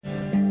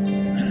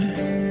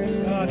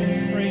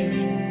praise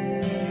you.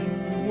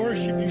 We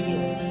worship you,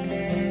 Lord.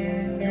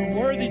 You're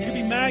worthy to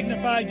be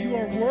magnified. You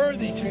are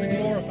worthy to be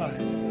glorified.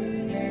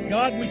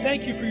 God, we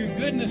thank you for your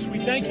goodness. We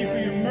thank you for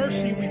your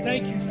mercy. We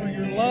thank you for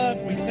your love.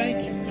 We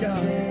thank you,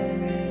 God,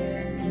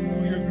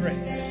 for your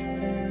grace.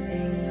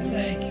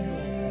 Thank you,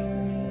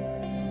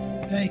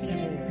 Lord. Thank you,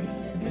 Lord.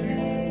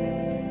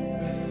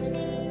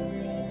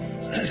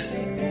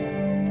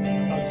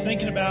 I was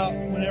thinking about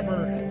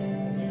whenever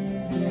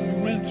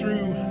we went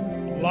through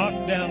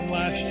lockdown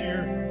last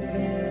year,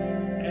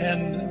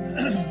 and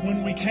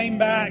when we came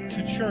back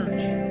to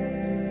church,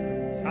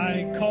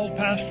 I called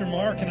Pastor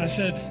Mark and I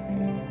said,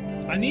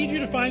 I need you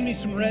to find me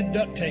some red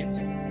duct tape.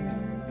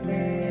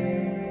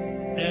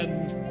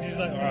 And he's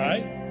like, all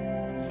right.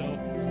 So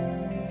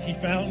he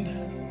found,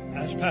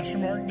 as Pastor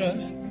Mark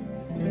does,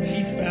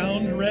 he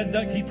found red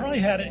duct. He probably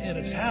had it at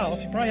his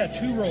house. He probably had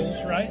 2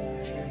 rolls, right?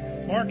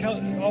 Mark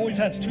always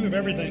has 2 of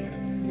everything.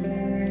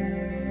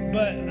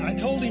 But I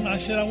told him, I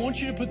said, I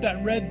want you to put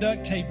that red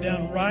duct tape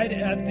down right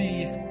at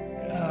the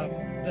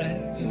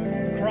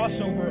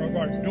crossover of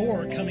our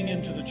door coming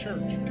into the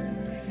church.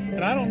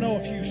 And I don't know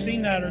if you've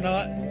seen that or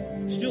not.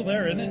 It's still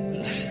there, isn't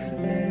it?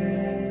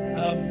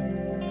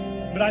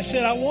 But I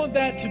said, I want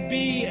that to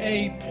be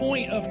a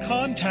point of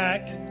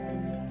contact,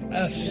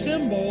 a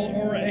symbol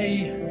or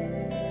a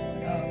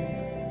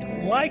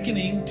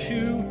likening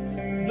to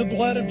the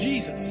blood of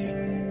Jesus.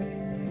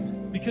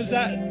 Because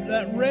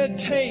that red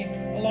tape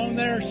along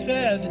there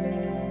said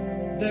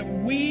that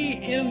we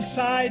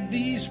inside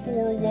these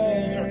 4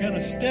 walls are going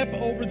to step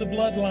over the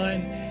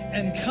bloodline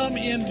and come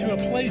into a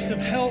place of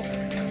health,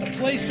 a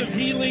place of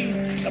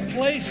healing, a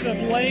place of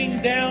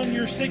laying down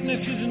your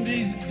sicknesses and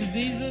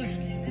diseases.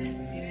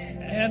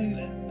 And,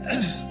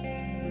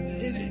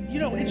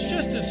 it's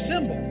just a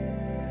symbol.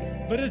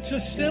 But it's a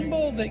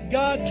symbol that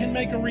God can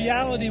make a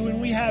reality when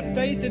we have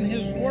faith in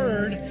His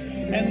Word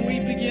and we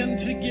begin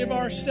to give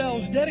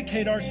ourselves,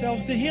 dedicate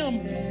ourselves to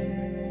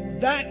Him.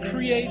 That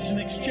creates an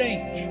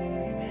exchange.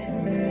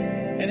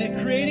 And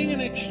creating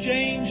an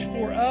exchange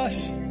for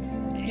us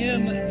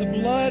in the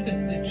blood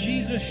that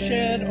Jesus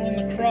shed on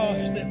the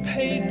cross that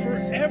paid for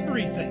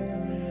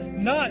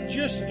everything. Not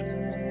just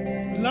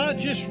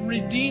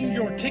redeemed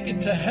your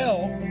ticket to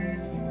hell,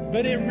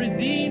 but it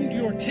redeemed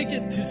your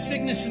ticket to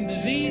sickness and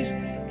disease.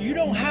 You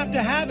don't have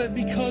to have it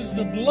because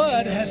the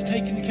blood has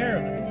taken care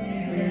of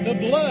it. The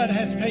blood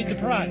has paid the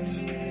price.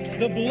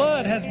 The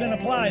blood has been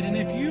applied. And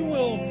if you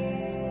will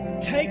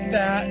take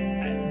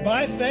that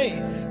by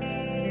faith,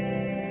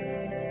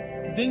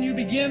 then you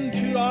begin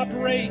to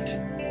operate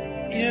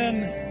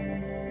in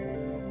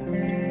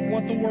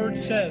what the Word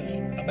says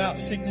about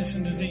sickness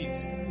and disease.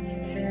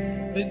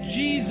 That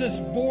Jesus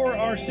bore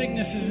our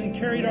sicknesses and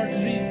carried our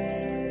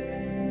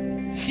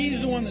diseases.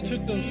 He's the one that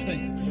took those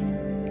things.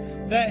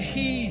 That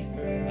He,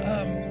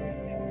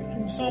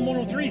 Psalm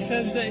 103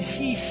 says that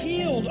He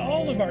healed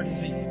all of our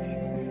diseases.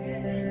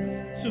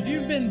 So if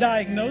you've been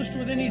diagnosed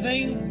with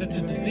anything that's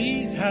a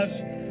disease,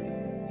 has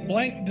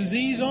blank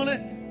disease on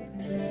it,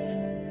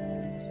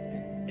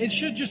 it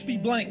should just be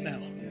blank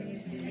now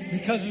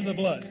because of the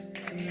blood.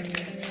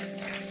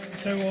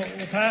 So, well,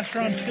 Pastor,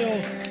 I'm still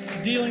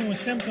dealing with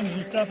symptoms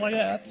and stuff like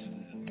that.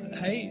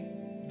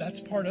 That's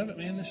part of it,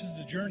 man. This is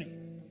the journey.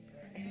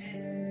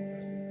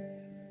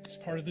 It's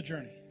part of the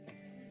journey.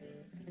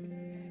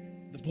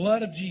 The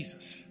blood of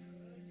Jesus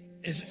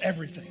is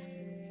everything.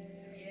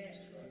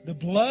 The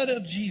blood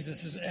of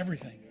Jesus is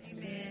everything.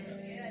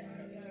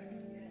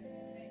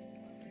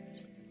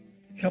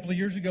 A couple of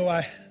years ago,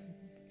 I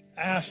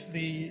asked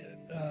the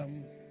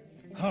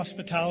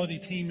hospitality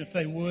team if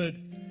they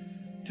would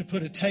to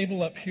put a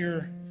table up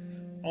here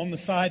on the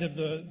side of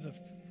the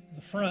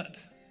front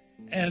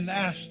and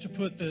asked to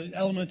put the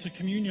elements of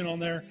communion on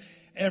there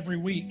every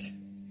week.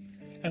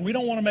 And we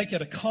don't want to make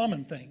it a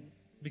common thing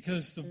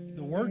because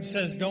the Word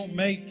says don't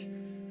make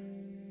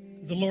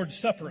the Lord's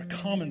Supper a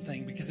common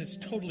thing because it's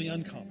totally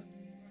uncommon.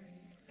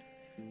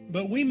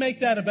 But we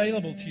make that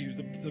available to you.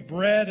 The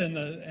bread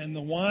and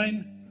the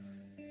wine,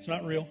 it's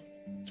not real.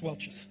 It's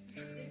Welch's.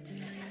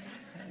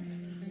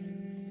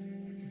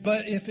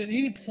 But if at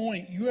any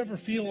point you ever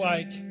feel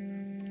like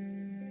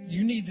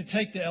you need to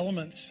take the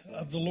elements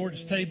of the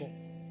Lord's table,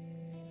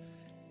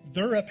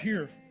 they're up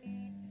here.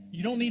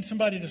 You don't need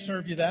somebody to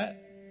serve you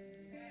that.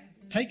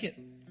 Take it.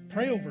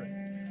 Pray over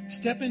it.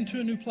 Step into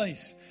a new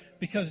place.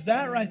 Because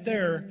that right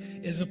there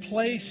is a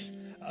place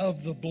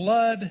of the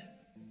blood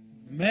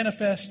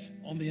manifest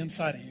on the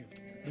inside of you.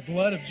 The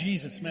blood of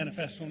Jesus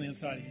manifests on the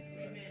inside of you.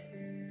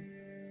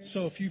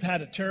 So if you've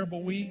had a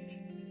terrible week,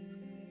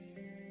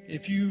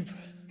 if you've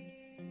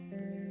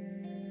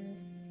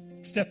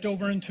stepped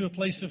over into a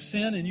place of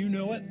sin and you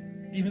know it,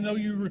 even though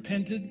you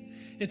repented,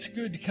 it's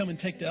good to come and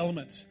take the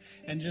elements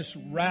and just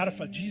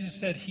ratify. Jesus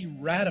said He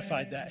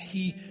ratified that.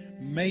 He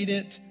made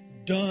it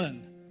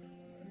done.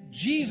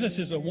 Jesus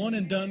is a one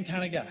and done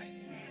kind of guy.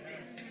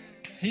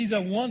 He's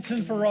a once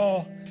and for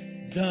all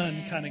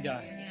done kind of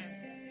guy.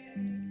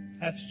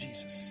 That's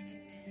Jesus.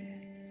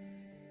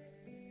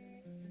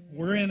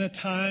 We're in a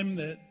time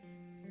that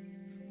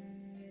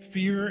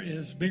fear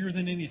is bigger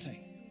than anything.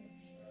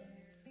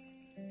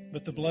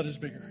 but the blood is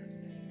bigger.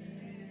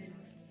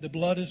 The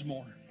blood is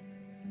more.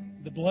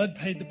 The blood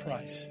paid the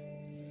price.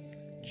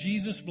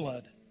 Jesus'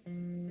 blood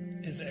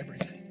is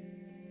everything.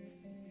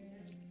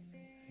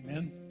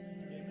 Amen.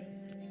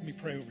 Let me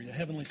pray over you.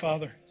 Heavenly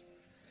Father,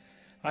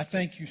 I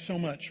thank you so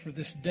much for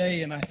this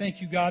day, and I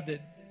thank you, God,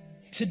 that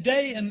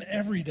today and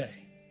every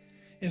day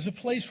is a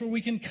place where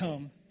we can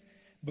come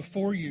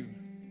before you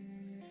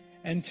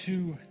and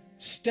to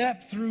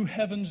step through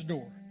heaven's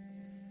door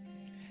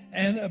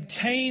and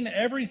obtain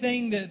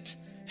everything that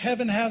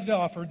heaven has to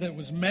offer that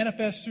was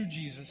manifest through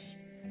Jesus.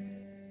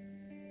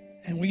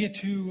 And we get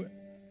to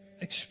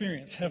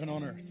experience heaven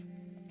on earth.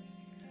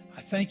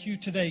 I thank you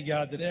today,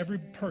 God, that every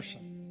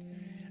person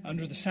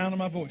under the sound of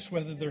my voice,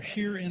 whether they're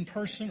here in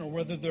person or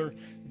whether they're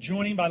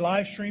joining by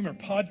live stream or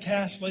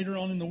podcast later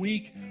on in the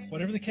week,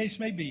 whatever the case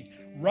may be,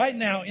 right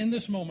now in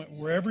this moment,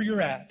 wherever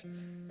you're at,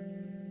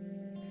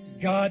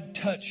 God,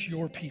 touch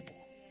your people.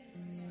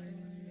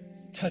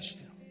 Touch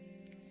them.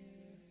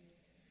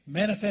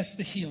 Manifest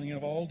the healing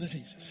of all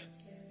diseases.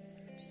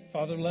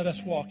 Father, let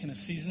us walk in a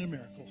season of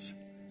miracles,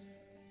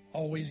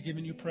 always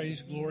giving you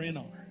praise, glory, and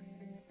honor.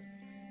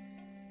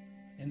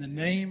 In the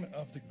name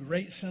of the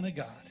great Son of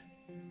God,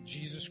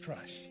 Jesus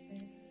Christ.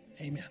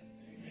 Amen.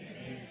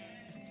 Amen.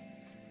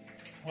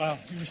 Wow.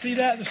 You received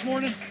that this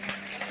morning?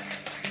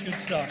 Good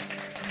stuff.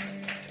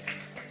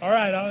 All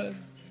right. I'll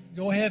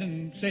go ahead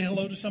and say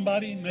hello to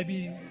somebody,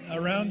 maybe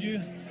around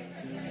you.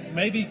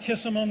 Maybe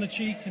kiss them on the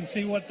cheek and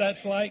see what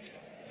that's like.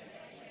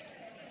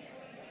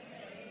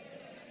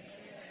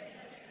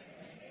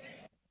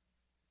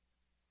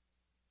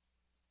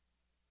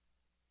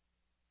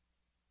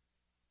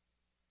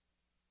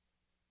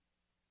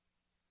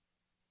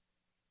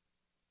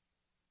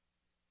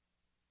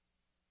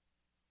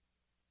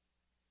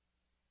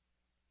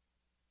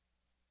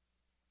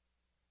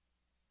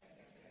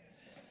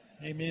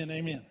 Amen,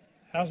 amen.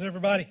 How's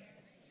everybody?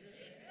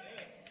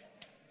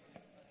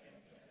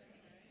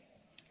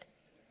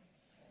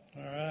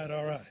 All right,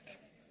 all right.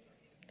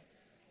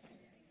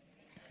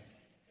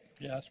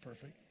 Yeah, that's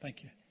perfect.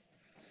 Thank you.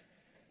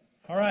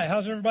 All right,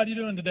 how's everybody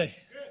doing today?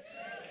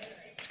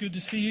 It's good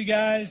to see you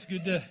guys.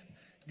 Good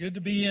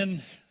to be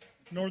in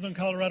Northern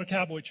Colorado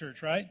Cowboy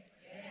Church, right?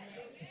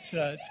 It's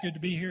good to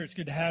be here. It's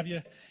good to have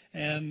you.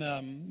 And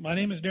my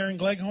name is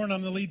Darin.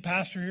 I'm the lead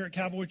pastor here at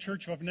Cowboy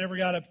Church. If I've never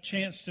got a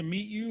chance to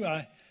meet you,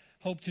 I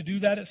hope to do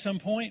that at some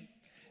point.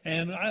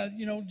 And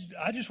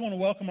I just want to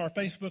welcome our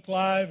Facebook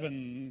Live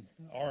and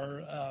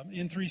our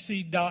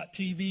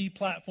N3C.TV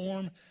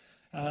platform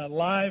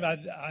live.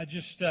 I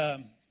just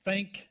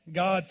thank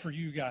God for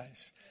you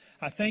guys.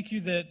 I thank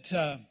you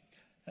that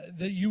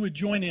you would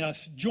join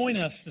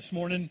us this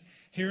morning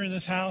here in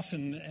this house,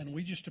 and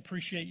we just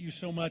appreciate you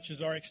so much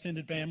as our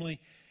extended family.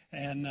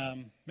 And,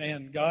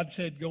 man, God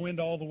said, go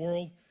into all the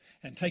world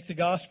and take the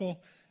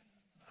gospel.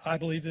 I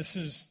believe this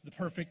is the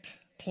perfect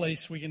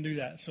place we can do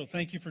that. So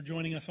thank you for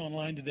joining us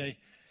online today.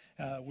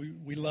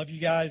 We love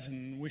you guys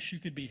and wish you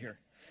could be here.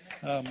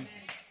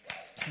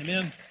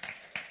 Amen.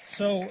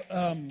 So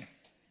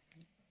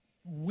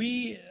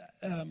we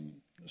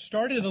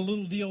started a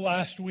little deal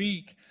last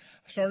week.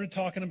 I started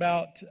talking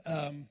about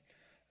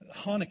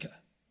Hanukkah,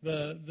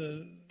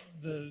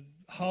 the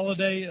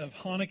holiday of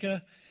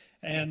Hanukkah,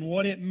 and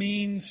what it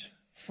means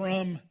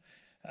from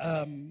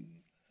a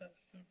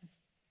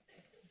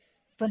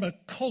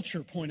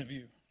culture point of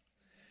view.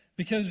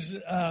 Because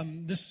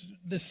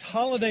this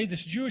holiday,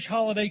 this Jewish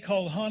holiday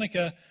called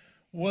Hanukkah,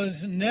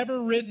 was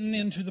never written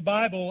into the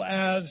Bible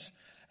as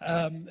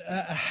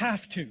a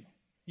have to,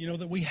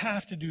 that we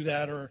have to do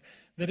that, or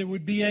that it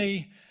would be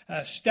a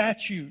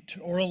statute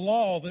or a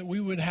law that we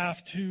would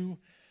have to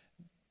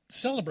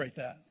celebrate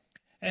that.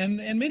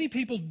 And many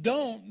people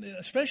don't,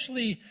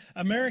 especially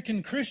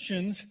American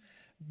Christians,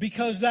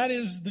 because that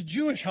is the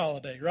Jewish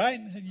holiday, right?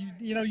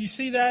 You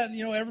see that,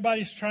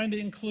 everybody's trying to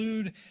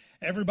include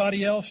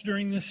everybody else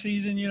during this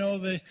season.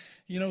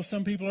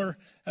 Some people are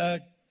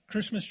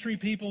Christmas tree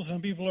people,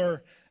 some people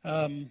are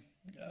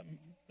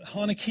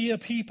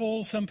Hanukkah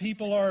people, some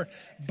people are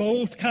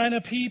both kind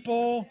of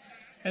people.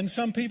 And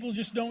some people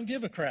just don't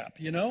give a crap,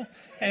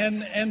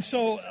 and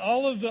so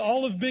all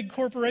of big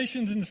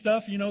corporations and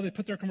stuff, they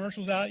put their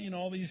commercials out,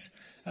 all these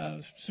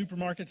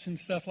supermarkets and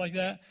stuff like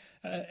that,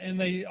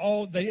 and they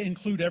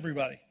include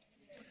everybody,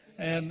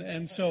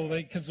 and so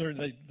because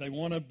they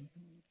want to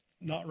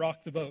not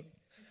rock the boat.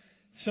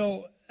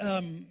 So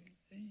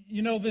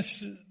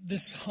this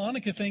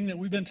Hanukkah thing that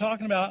we've been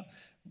talking about,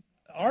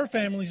 our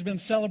family's been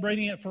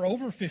celebrating it for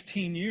over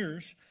 15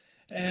 years,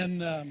 and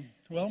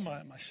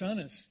my son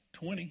is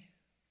 20.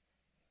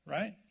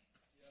 Right?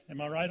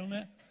 Am I right on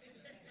that?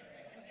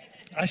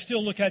 I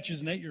still look at you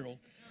as an 8-year-old.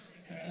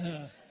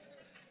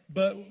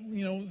 But,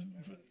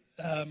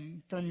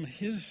 from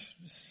his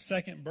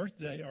second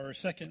birthday or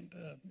second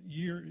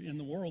year in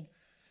the world,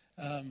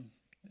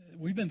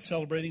 we've been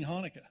celebrating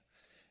Hanukkah.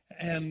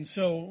 And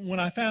so when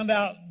I found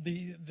out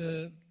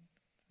the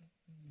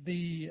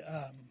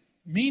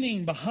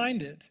meaning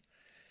behind it,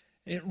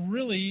 it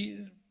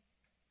really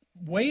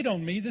weighed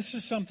on me, this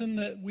is something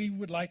that we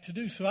would like to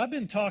do. So I've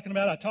been talking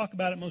about it. I talk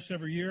about it most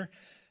every year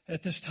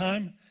at this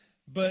time.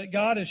 But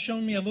God has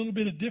shown me a little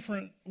bit of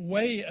different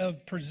way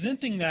of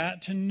presenting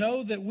that, to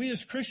know that we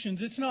as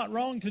Christians, it's not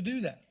wrong to do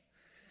that.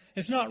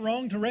 It's not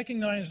wrong to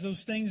recognize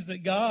those things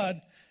that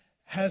God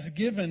has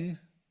given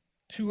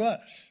to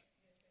us.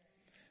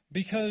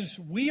 Because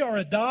we are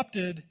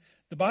adopted.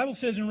 The Bible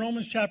says in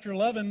Romans chapter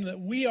 11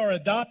 that we are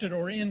adopted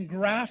or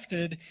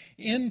engrafted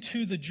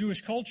into the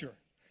Jewish culture.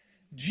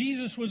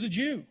 Jesus was a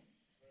Jew.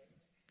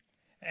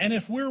 And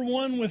if we're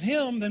one with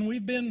him, then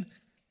we've been...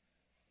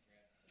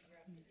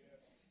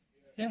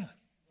 Yeah.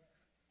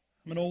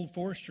 I'm an old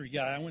forestry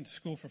guy. I went to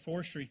school for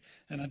forestry,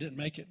 and I didn't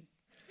make it.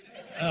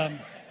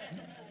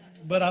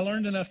 But I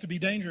learned enough to be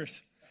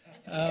dangerous.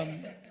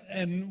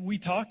 And we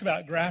talked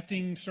about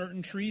grafting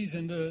certain trees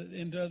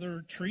into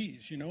other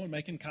trees, and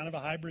making kind of a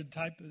hybrid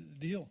type of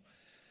deal.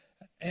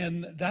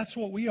 And that's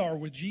what we are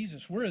with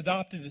Jesus. We're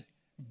adopted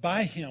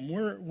by him.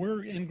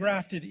 We're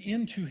engrafted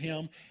into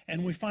him,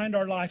 and we find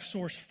our life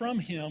source from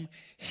him.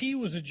 He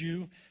was a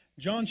Jew.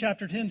 John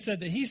chapter 10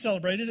 said that he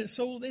celebrated it,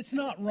 so it's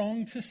not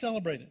wrong to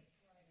celebrate it.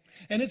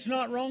 And it's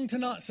not wrong to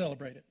not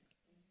celebrate it.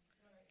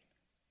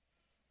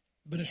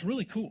 But it's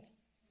really cool.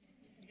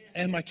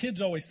 And my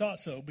kids always thought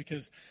so,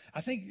 because I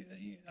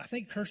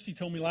think Kirsty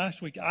told me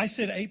last week, I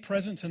said 8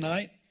 presents a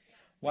night.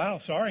 Wow,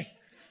 sorry.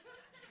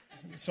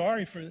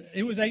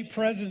 It was 8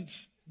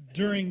 presents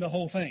during the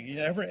whole thing.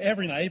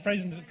 Every night, 8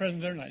 presents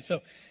every night.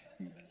 So,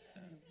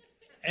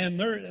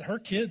 and her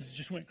kids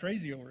just went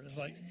crazy over it. It's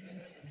like...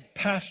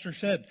 Pastor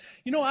said,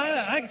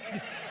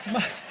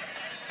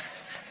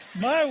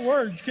 my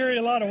words carry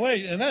a lot of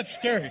weight, and that's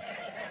scary.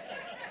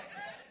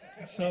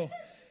 So,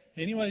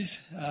 anyways,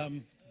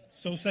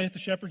 so saith the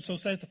shepherd, so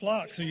saith the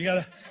flock. So you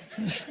got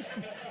to.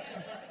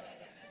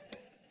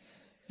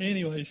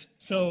 Anyways,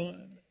 so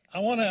I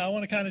want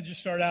to kind of just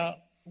start out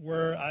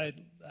where I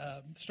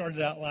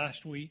started out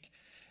last week,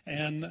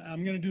 and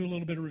I'm going to do a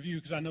little bit of review,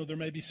 because I know there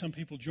may be some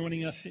people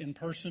joining us in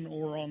person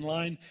or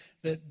online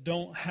that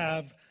don't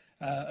have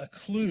a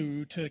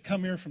clue to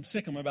come here from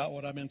Sikkim about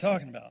what I've been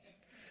talking about.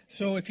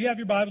 So if you have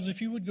your Bibles, if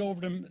you would go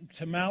over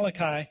to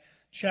Malachi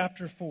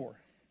chapter 4.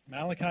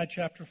 Malachi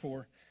chapter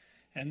 4.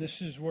 And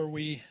this is where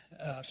we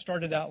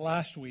started out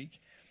last week.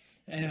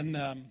 And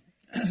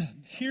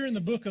here in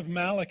the book of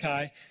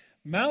Malachi,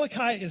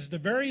 Malachi is the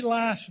very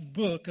last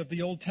book of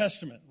the Old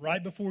Testament,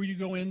 right before you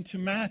go into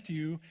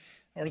Matthew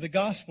or the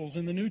Gospels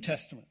in the New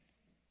Testament.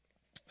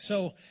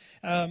 So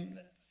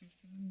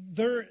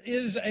there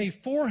is a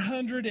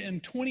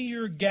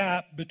 420-year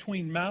gap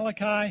between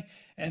Malachi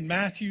and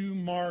Matthew,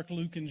 Mark,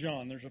 Luke, and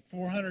John. There's a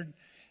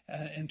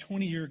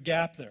 420-year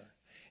gap there.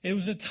 It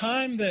was a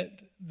time that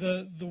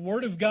the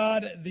Word of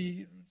God,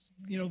 the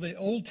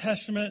Old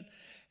Testament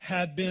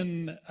had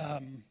been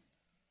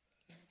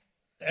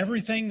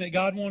everything that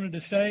God wanted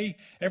to say,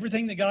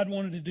 everything that God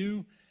wanted to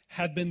do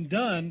had been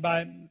done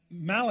by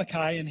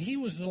Malachi, and he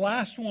was the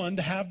last one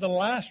to have the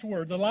last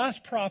word, the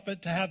last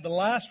prophet to have the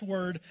last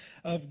word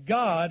of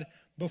God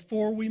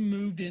before we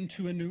moved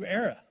into a new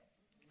era.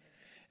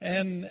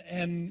 And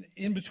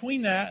in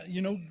between that,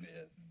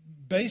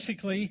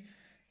 basically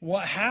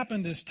what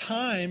happened is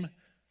time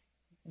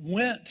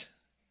went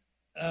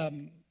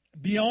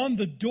beyond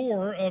the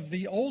door of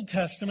the Old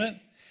Testament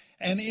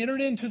and entered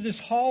into this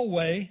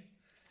hallway.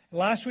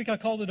 Last week I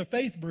called it a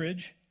faith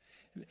bridge.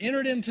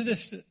 Entered into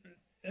this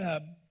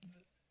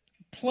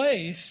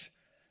place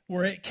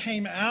where it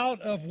came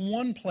out of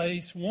one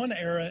place, one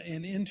era,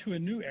 and into a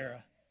new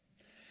era.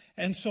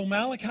 And so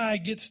Malachi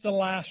gets the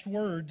last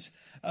words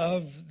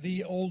of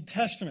the Old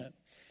Testament.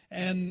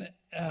 And,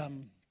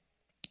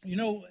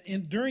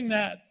 during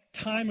that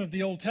time of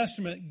the Old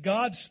Testament,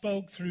 God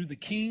spoke through the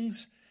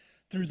kings,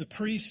 through the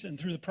priests, and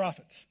through the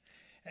prophets.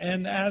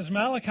 And as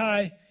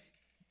Malachi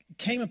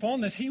came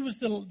upon this, he was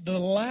the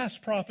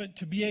last prophet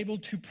to be able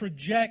to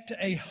project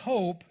a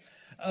hope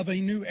of a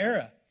new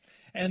era.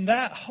 And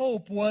that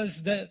hope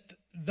was that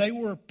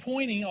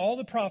all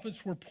the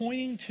prophets were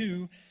pointing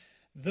to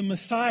the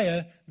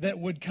Messiah that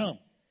would come.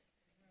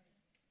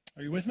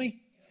 Are you with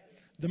me?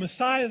 The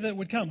Messiah that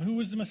would come. Who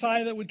was the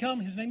Messiah that would come?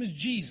 His name is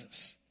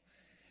Jesus.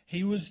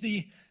 He was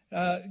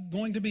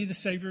going to be the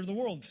Savior of the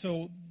world.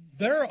 So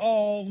they're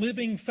all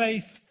living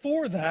faith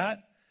for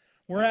that,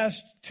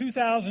 whereas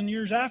 2,000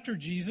 years after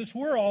Jesus,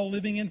 we're all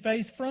living in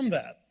faith from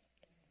that,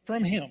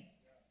 from Him,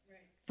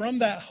 from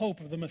that hope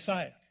of the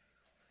Messiah.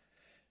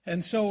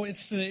 And so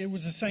it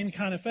was the same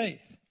kind of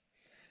faith.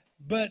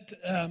 But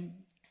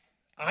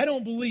I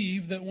don't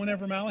believe that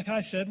whenever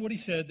Malachi said what he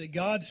said, that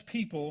God's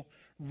people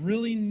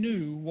really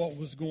knew what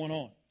was going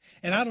on.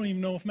 And I don't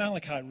even know if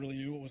Malachi really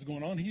knew what was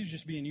going on. He was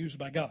just being used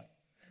by God.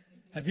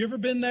 Have you ever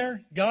been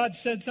there? God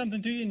said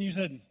something to you and you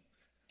said,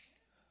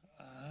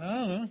 I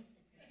don't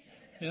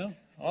know.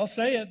 I'll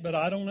say it, but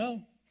I don't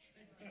know.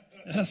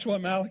 And that's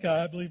what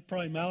I believe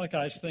probably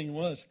Malachi's thing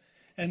was.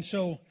 And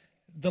so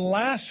the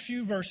last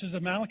few verses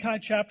of Malachi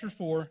chapter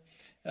 4,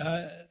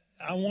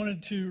 I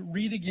wanted to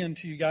read again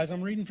to you guys.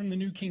 I'm reading from the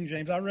New King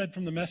James. I read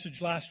from the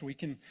Message last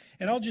week. And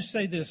I'll just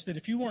say this, that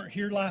if you weren't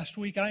here last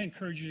week, I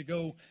encourage you to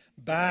go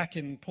back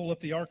and pull up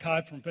the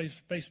archive from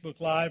Facebook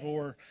Live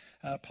or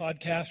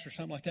podcast or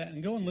something like that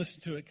and go and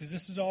listen to it, because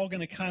this is all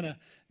going to kind of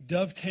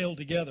dovetail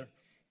together.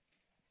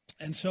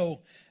 And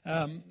so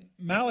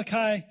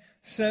Malachi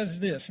says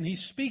this, and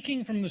he's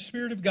speaking from the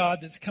Spirit of God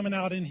that's coming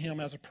out in him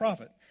as a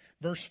prophet.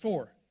 Verse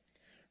 4,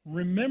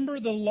 remember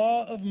the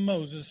law of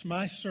Moses,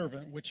 my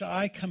servant, which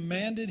I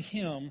commanded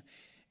him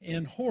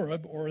in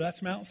Horeb, or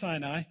that's Mount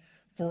Sinai,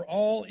 for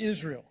all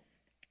Israel,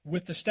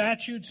 with the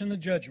statutes and the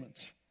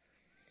judgments.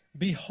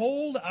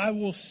 Behold, I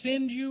will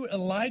send you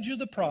Elijah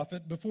the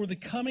prophet before the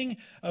coming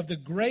of the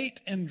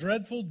great and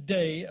dreadful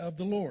day of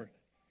the Lord.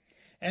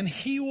 And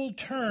he will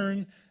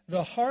turn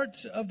the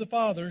hearts of the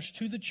fathers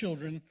to the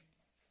children,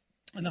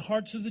 and the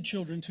hearts of the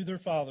children to their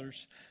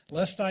fathers,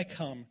 lest I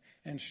come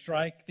and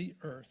strike the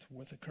earth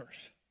with a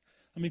curse.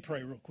 Let me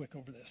pray real quick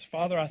over this.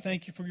 Father, I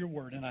thank you for your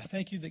word, and I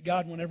thank you that,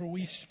 God, whenever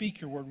we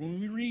speak your word, when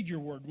we read your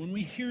word, when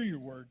we hear your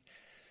word,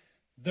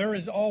 there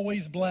is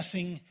always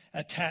blessing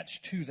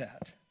attached to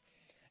that.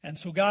 And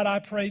so, God, I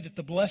pray that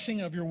the blessing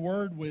of your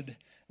word would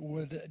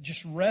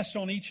just rest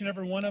on each and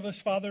every one of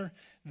us, Father,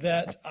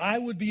 that I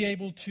would be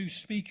able to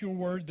speak your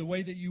word the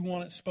way that you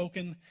want it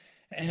spoken,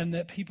 and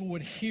that people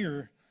would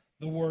hear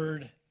the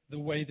word the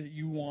way that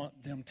you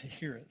want them to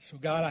hear it. So,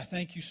 God, I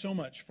thank you so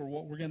much for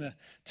what we're going to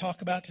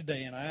talk about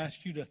today, and I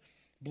ask you to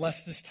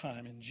bless this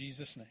time in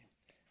Jesus' name.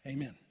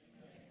 Amen.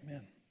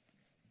 Amen.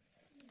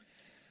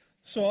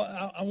 So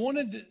I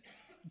wanted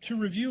to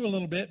review a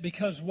little bit,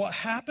 because what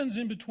happens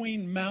in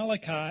between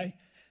Malachi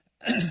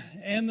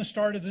and the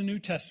start of the New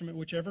Testament,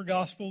 whichever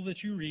gospel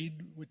that you read,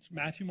 which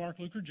Matthew, Mark,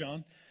 Luke, or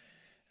John,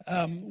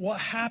 what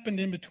happened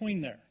in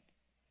between there?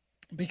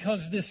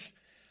 Because this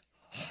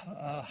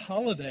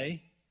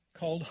holiday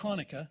called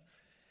Hanukkah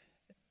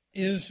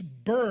is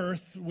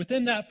birthed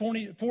within that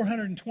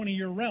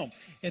 420-year realm.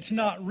 It's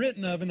not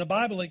written of in the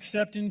Bible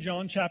except in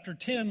John chapter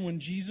 10, when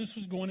Jesus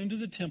was going into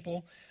the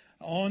temple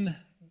on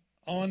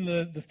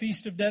the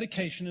Feast of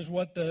Dedication, is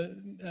what the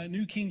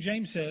New King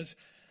James says.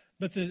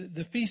 But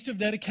the Feast of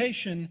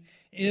Dedication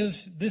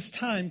is this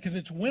time, because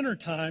it's winter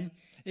time.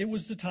 It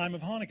was the time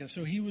of Hanukkah.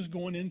 So he was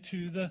going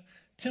into the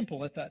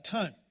temple at that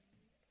time.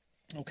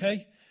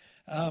 Okay?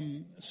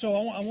 So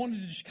I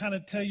wanted to just kind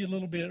of tell you a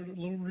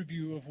little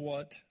review of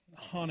what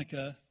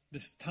Hanukkah,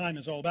 this time,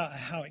 is all about,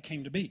 how it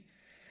came to be.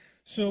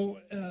 So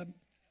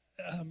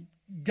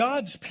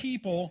God's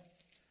people,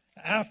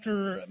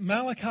 after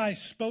Malachi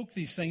spoke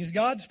these things,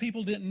 God's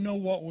people didn't know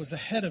what was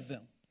ahead of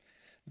them.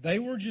 They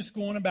were just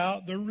going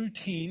about their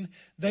routine.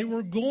 They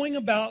were going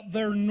about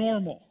their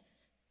normal.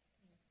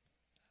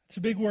 It's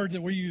a big word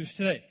that we use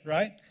today,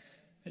 right?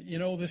 You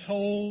know, this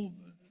whole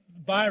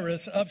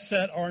virus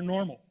upset our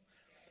normal.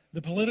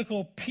 The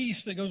political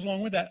piece that goes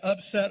along with that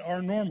upset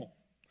our normal.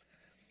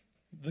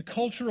 The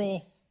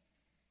cultural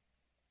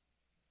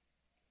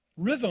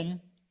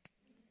rhythm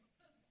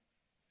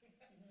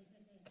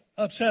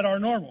upset our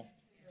normal.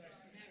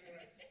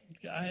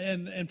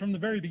 And from the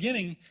very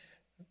beginning,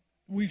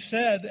 we've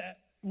said,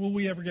 will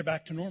we ever get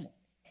back to normal?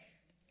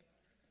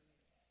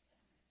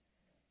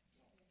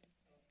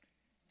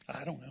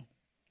 I don't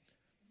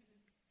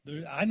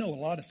know. I know a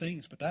lot of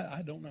things, but that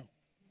I don't know.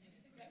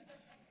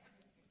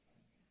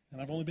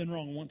 And I've only been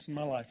wrong once in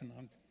my life. And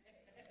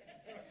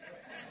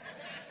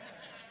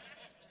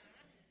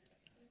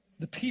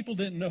the people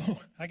didn't know.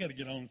 I got to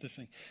get on with this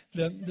thing.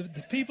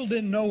 The people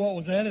didn't know what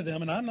was ahead of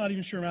them, and I'm not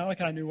even sure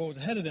Malachi knew what was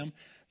ahead of them.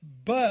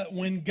 But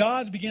when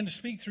God began to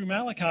speak through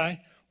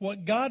Malachi,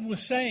 what God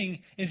was saying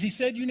is, he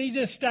said, you need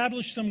to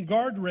establish some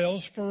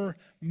guardrails for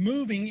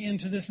moving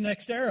into this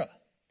next era.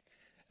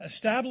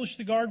 Establish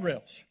the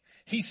guardrails.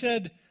 He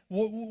said,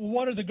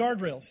 what are the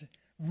guardrails?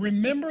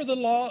 Remember the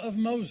law of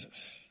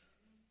Moses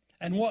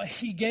and what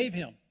he gave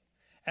him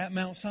at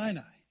Mount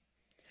Sinai.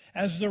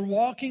 As they're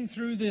walking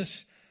through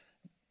this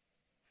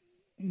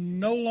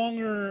no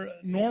longer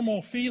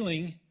normal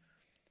feeling,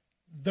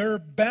 they're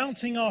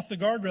bouncing off the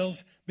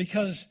guardrails,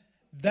 because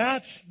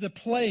that's the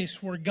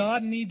place where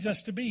God needs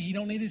us to be. He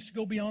don't need us to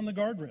go beyond the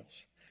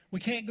guardrails. We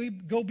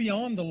can't go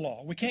beyond the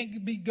law. We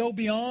can't go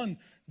beyond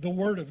the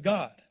Word of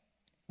God.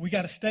 We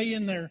got to stay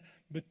in there,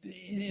 but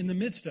in the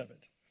midst of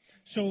it.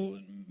 So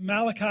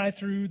Malachi,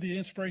 through the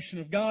inspiration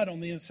of God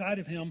on the inside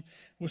of him,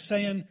 was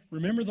saying,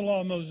 remember the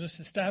law of Moses,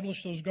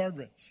 establish those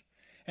guardrails.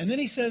 And then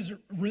he says,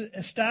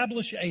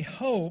 establish a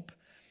hope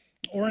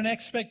or an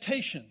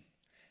expectation.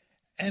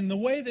 And the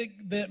way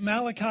that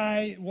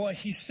Malachi, what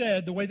he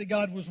said, the way that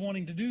God was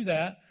wanting to do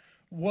that,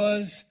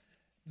 was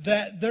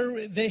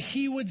that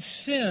he would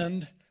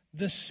send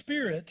the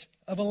spirit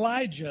of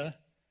Elijah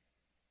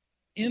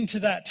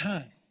into that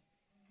time.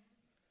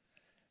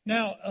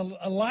 Now,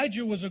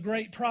 Elijah was a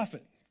great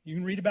prophet. You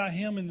can read about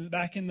him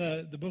back in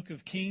the book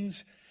of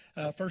Kings,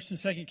 1st and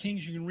 2nd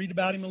Kings. You can read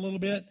about him a little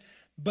bit.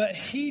 But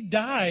he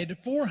died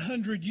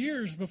 400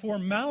 years before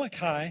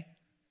Malachi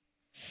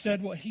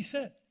said what he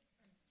said.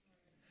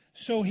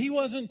 So he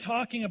wasn't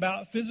talking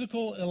about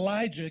physical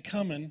Elijah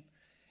coming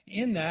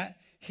in that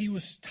he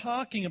was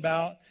talking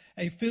about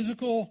a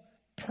physical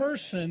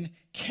person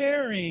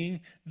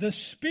carrying the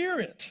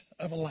spirit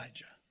of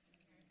Elijah.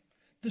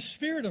 The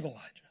spirit of Elijah.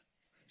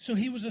 So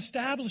he was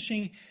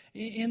establishing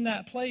in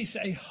that place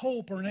a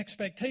hope or an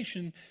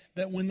expectation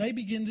that when they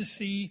begin to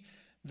see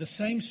the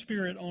same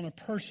spirit on a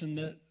person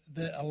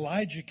that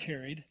Elijah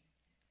carried,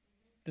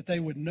 that they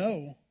would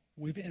know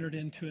we've entered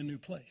into a new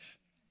place.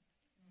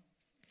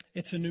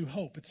 It's a new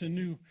hope. It's a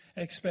new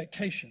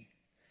expectation.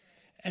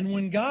 And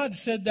when God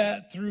said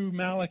that through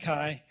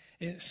Malachi,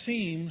 it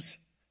seems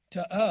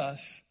to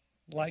us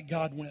like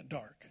God went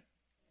dark.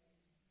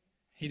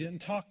 He didn't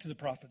talk to the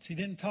prophets. He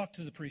didn't talk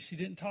to the priests. He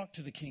didn't talk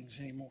to the kings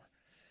anymore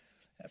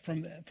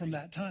from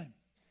that time.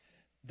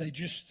 They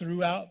just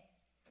threw out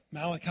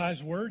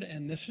Malachi's word,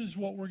 and this is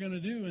what we're going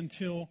to do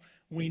until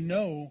we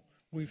know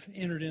we've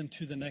entered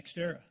into the next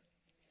era.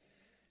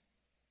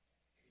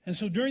 And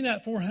so during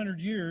that 400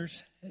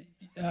 years,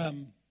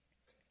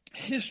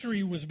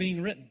 history was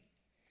being written.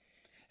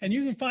 And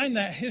you can find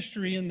that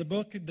history in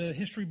the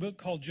history book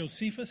called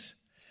Josephus.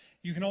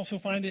 You can also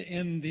find it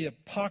in the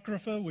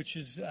Apocrypha, which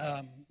is,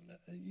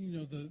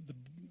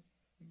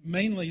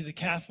 mainly the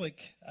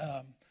Catholic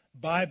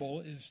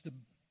Bible is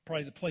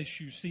probably the place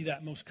you see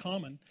that most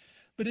common.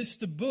 But it's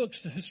the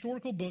books, the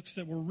historical books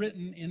that were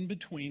written in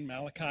between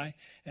Malachi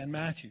and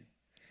Matthew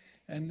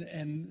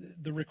and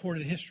the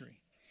recorded history.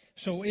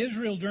 So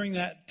Israel during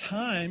that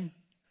time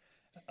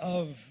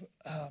of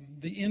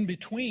the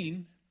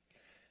in-between,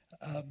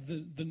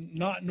 the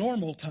not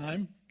normal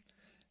time,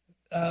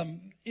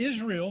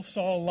 Israel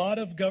saw a lot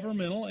of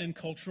governmental and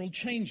cultural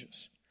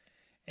changes.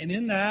 And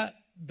in that,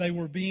 they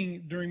were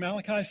during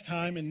Malachi's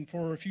time and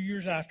for a few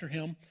years after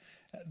him,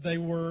 they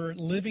were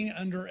living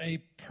under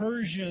a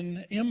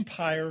Persian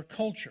Empire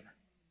culture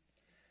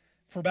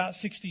for about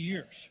 60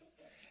 years.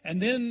 And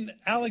then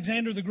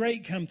Alexander the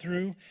Great come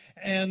through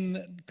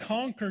and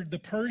conquered the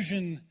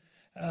Persian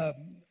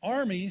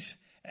armies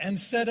and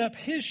set up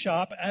his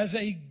shop as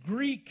a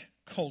Greek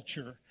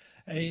culture,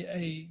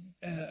 a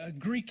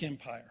Greek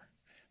empire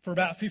for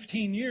about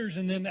 15 years.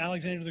 And then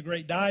Alexander the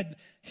Great died.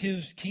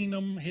 His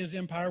kingdom, his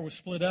empire was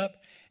split up.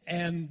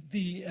 And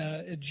the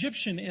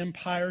Egyptian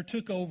empire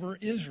took over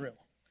Israel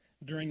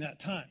during that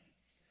time.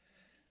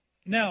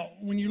 Now,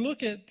 when you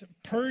look at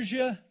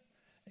Persia,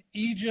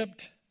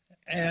 Egypt,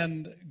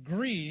 and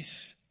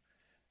Greece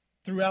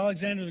through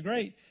Alexander the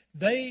Great,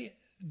 they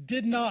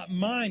did not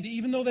mind,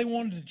 even though they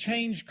wanted to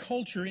change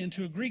culture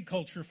into a Greek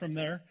culture from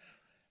there,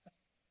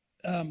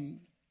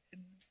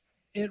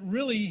 it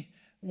really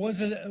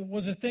was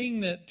a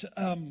thing that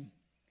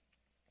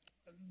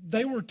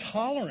they were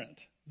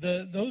tolerant.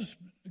 Those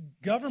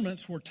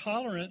governments were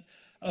tolerant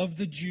of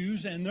the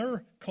Jews and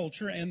their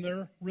culture and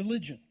their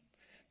religion.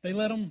 They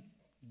let them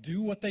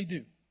do what they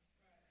do.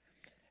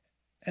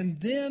 And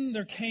then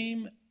there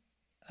came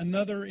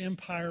another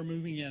empire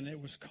moving in.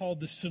 It was called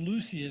the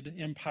Seleucid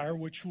Empire,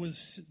 which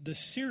was the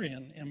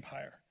Syrian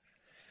Empire.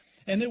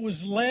 And it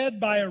was led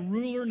by a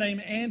ruler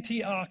named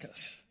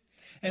Antiochus.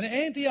 And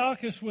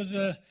Antiochus was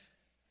a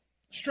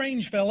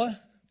strange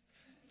fella,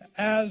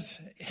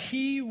 as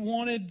he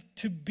wanted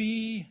to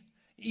be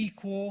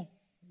equal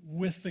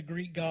with the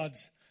Greek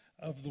gods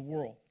of the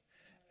world.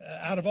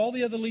 Out of all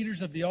the other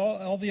leaders of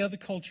all the other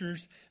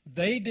cultures,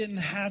 they didn't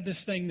have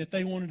this thing that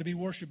they wanted to be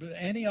worshipped. But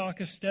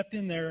Antiochus stepped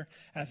in there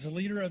as the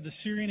leader of the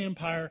Syrian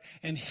Empire,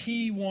 and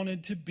he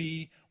wanted to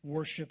be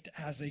worshipped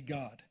as a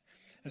god.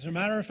 As a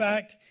matter of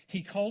fact,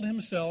 he called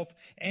himself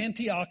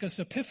Antiochus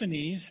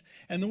Epiphanes,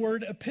 and the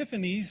word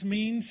Epiphanes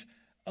means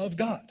of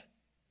God.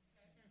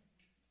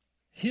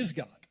 His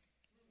God.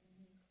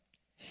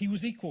 He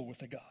was equal with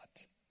the gods.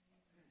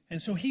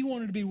 And so he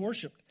wanted to be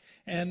worshipped.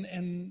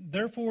 And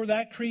therefore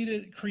that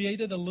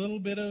created a little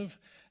bit of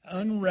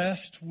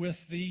unrest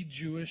with the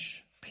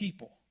Jewish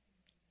people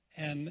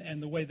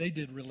and the way they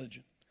did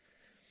religion.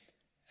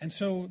 And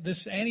so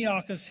this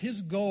Antiochus,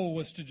 his goal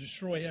was to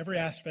destroy every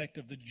aspect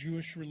of the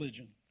Jewish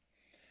religion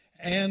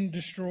and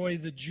destroy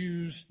the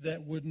Jews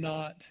that would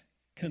not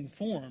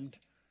conform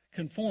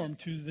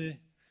to the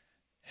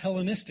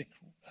Hellenistic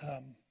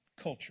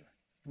culture,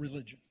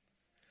 religion.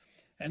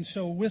 And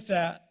so with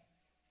that,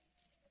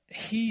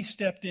 he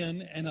stepped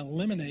in and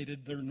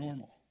eliminated their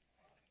normal.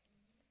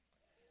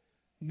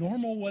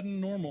 Normal wasn't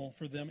normal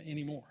for them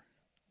anymore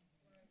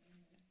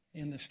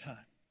in this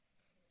time.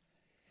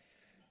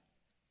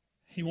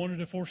 He wanted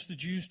to force the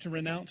Jews to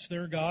renounce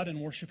their God and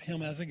worship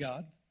him as a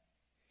god.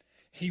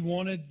 He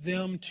wanted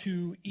them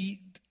to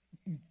eat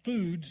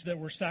foods that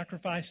were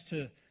sacrificed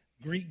to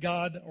Greek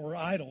god or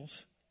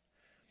idols.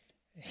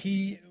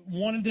 He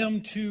wanted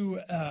them to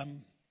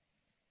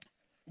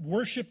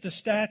worship the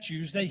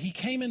statues. He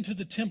came into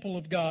the temple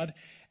of God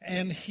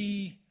and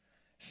he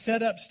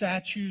set up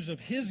statues of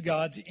his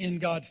gods in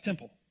God's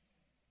temple.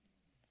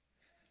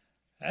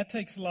 That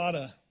takes a lot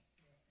of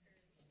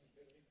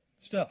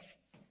stuff.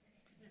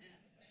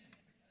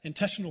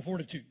 Intestinal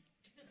fortitude.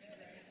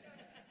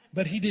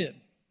 But he did.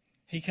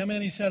 He came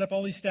in, he set up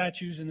all these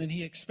statues, and then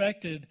he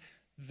expected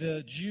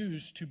the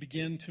Jews to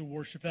begin to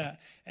worship that.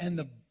 And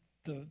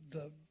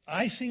the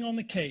icing on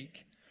the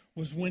cake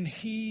was when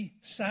he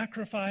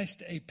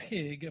sacrificed a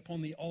pig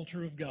upon the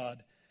altar of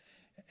God.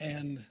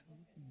 And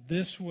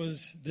this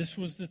was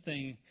the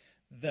thing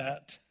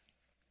that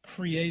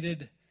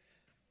created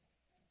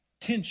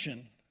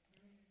tension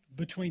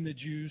between the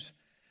Jews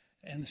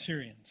and the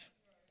Syrians.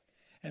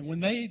 And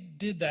when they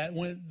did that,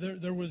 when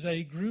there was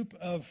a group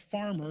of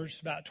farmers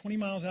about 20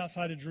 miles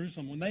outside of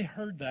Jerusalem, when they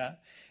heard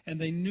that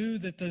and they knew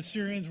that the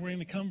Syrians were going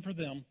to come for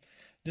them,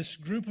 this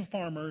group of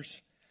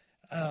farmers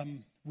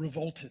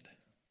revolted.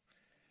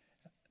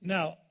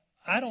 Now,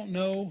 I don't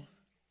know.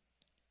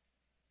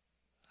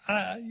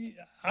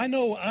 I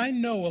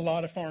know a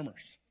lot of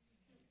farmers.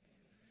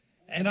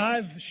 And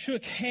I've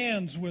shook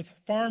hands with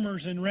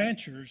farmers and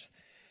ranchers,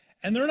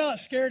 and they're not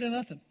scared of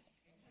nothing.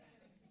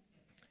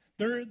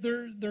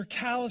 They're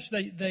callous.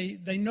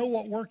 They know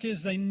what work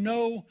is. They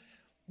know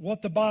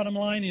what the bottom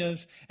line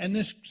is. And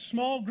this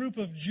small group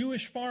of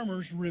Jewish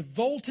farmers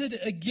revolted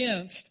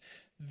against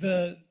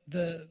the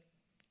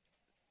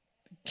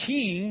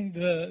king,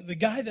 the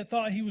guy that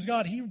thought he was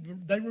God.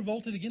 They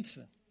revolted against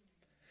them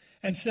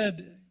and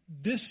said,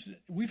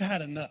 we've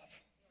had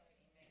enough.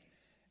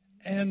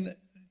 And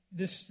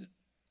this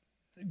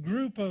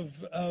group of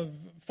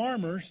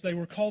farmers, they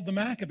were called the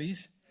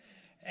Maccabees,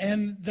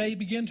 and they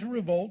began to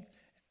revolt.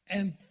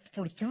 And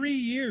for 3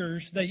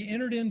 years, they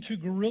entered into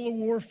guerrilla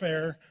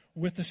warfare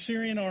with the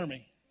Syrian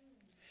army.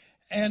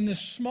 And this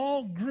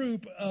small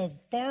group of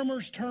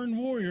farmers turned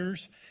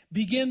warriors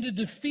began to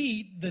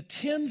defeat the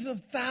tens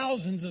of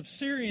thousands of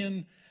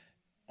Syrian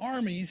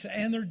armies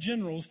and their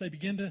generals. They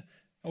began to,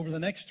 over the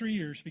next 3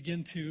 years,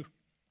 begin to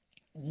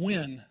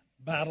win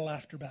battle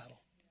after battle.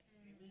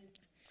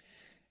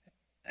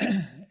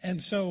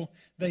 And so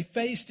they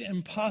faced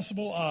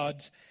impossible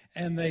odds,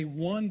 and they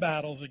won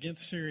battles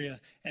against Syria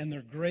and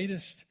their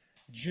greatest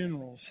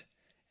generals,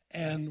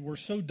 and were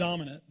so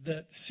dominant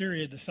that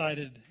Syria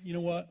decided, you know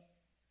what,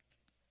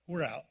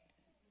 we're out.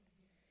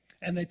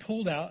 And they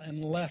pulled out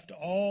and left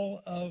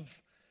all of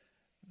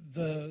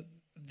the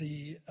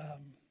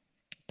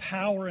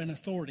power and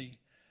authority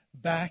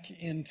back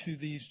into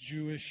these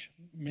Jewish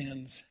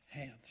men's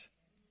hands.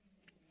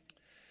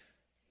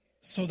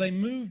 So they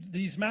moved,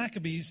 these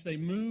Maccabees, they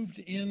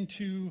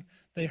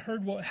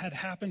heard what had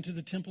happened to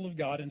the temple of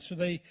God, and so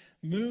they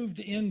moved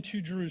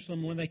into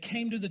Jerusalem. When they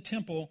came to the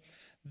temple,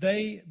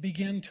 they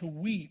began to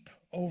weep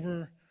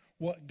over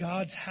what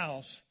God's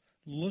house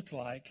looked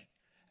like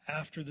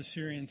after the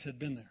Syrians had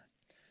been there.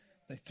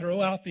 They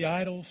throw out the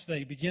idols,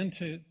 they begin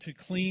to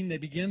clean, they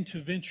begin to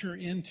venture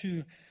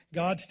into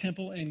God's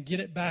temple and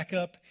get it back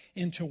up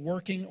into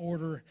working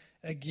order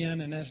again.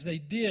 And as they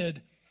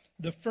did,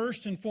 the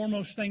first and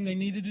foremost thing they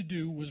needed to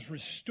do was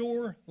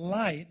restore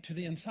light to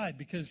the inside,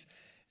 because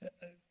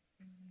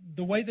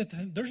the way that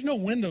there's no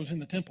windows in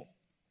the temple.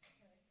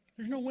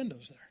 There's no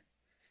windows there.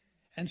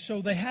 And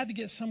so they had to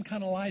get some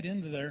kind of light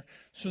into there.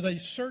 So they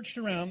searched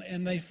around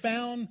and they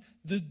found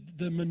the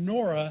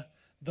menorah,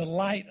 the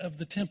light of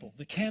the temple,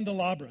 the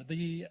candelabra,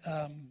 the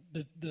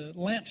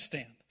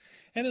lampstand.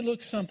 And it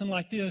looks something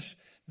like this.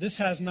 This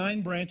has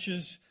 9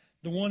 branches.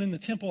 The one in the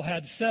temple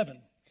had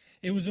 7.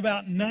 It was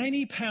about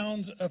 90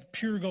 pounds of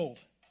pure gold.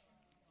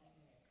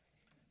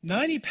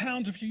 90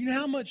 pounds of pure, you know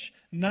how much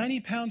 90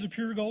 pounds of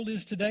pure gold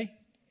is today?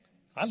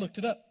 I looked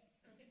it up.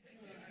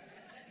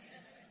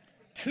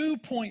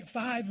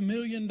 $2.5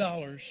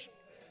 million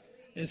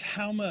is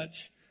how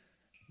much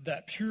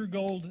that pure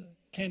gold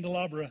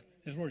candelabra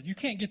is worth. You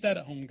can't get that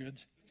at Home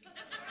Goods.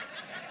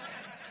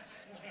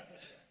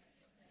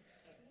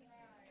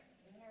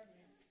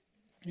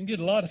 You can get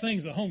a lot of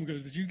things at Home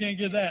Goods, but you can't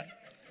get that.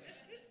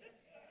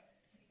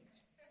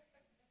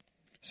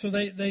 So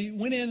they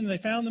went in and they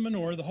found the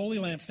menorah, the holy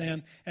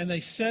lampstand, and they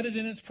set it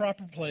in its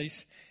proper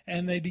place,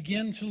 and they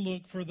began to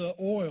look for the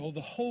oil,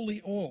 the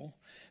holy oil,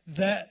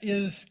 that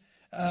is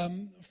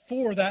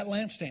for that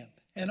lampstand.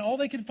 And all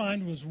they could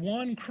find was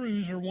 1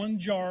 cruse or 1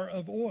 jar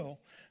of oil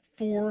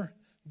for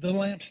the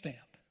lampstand.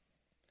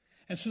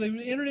 And so they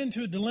entered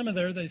into a dilemma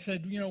there. They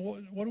said, you know,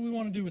 what do we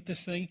want to do with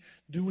this thing?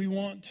 Do we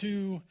want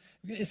to,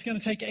 it's going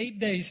to take 8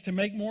 days to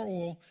make more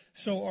oil.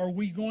 So are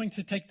we going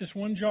to take this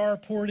 1 jar,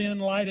 pour it in,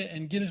 light it,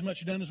 and get as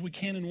much done as we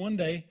can in 1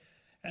 day,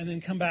 and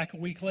then come back a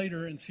week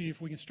later and see if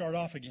we can start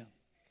off again?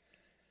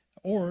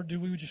 Or do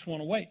we just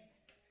want to wait?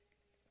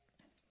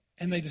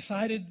 And they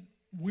decided,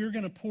 we're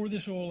going to pour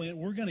this oil in.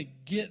 We're going to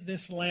get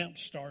this lamp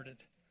started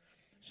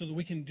so that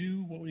we can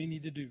do what we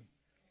need to do.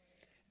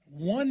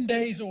 1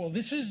 day's oil.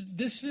 This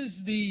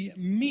is the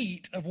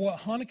meat of what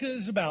Hanukkah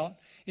is about,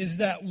 is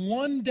that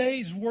 1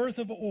 day's worth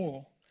of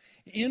oil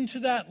into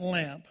that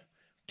lamp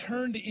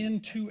turned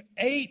into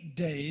 8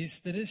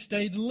 days that it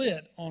stayed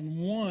lit on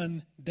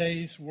 1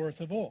 day's worth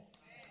of oil.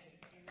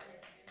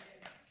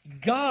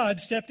 God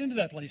stepped into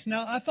that place.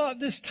 Now, I thought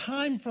this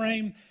time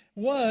frame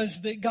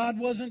was that God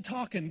wasn't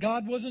talking.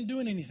 God wasn't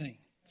doing anything.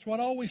 That's what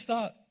I always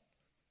thought.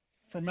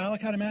 From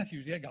Malachi to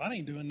Matthew, yeah, God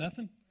ain't doing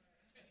nothing.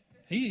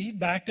 He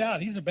backed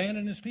out. He's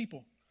abandoned his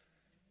people.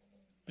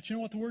 But you know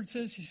what the word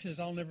says? He says,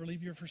 I'll never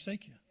leave you or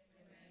forsake you.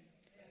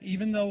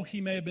 Even though he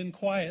may have been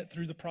quiet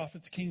through the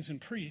prophets, kings, and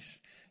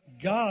priests,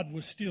 God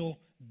was still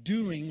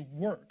doing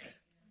work.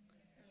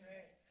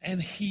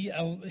 And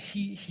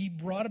he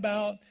brought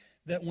about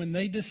that when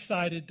they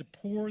decided to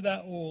pour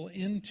that oil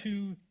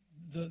into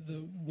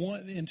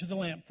the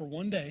lamp for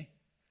one day,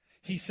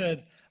 he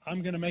said,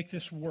 I'm going to make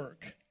this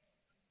work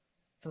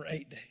for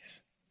 8 days.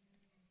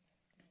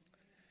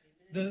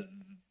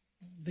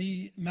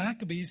 The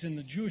Maccabees and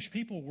the Jewish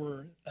people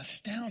were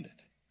astounded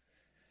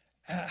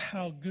at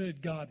how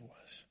good God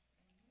was.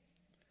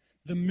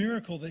 The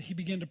miracle that he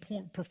began to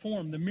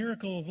perform, the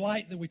miracle of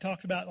light that we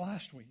talked about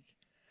last week,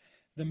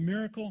 the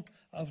miracle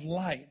of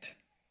light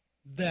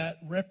that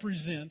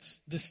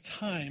represents this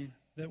time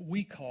that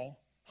we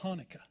call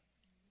Hanukkah.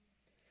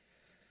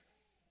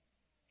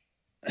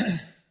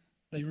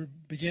 They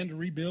began to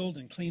rebuild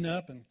and clean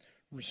up and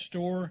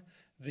restore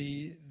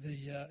the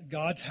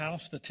God's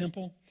house, the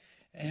temple.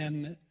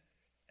 And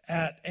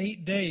at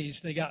 8 days,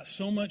 they got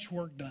so much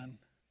work done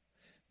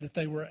that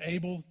they were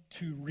able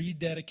to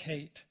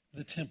rededicate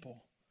the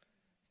temple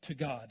to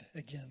God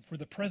again, for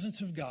the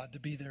presence of God to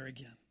be there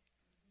again.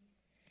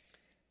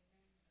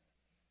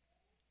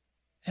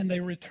 And they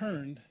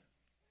returned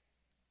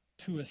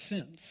to a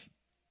sense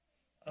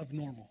of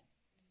normal.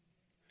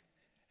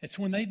 It's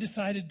when they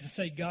decided to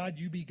say, God,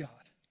 you be God.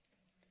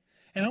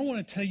 And I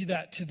want to tell you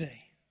that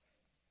today.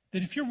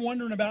 That if you're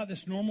wondering about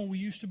this normal we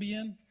used to be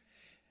in,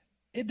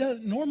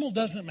 normal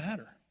doesn't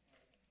matter.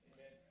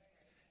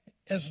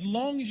 As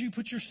long as you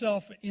put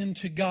yourself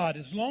into God,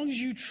 as long as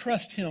you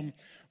trust Him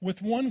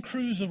with one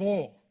cruse of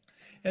oil,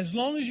 as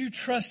long as you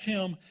trust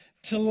Him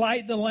to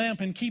light the lamp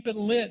and keep it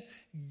lit,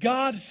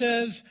 God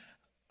says,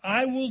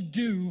 I will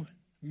do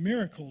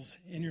miracles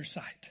in your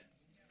sight.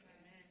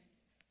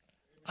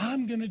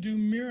 I'm going to do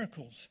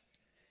miracles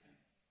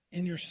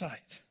in your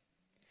sight.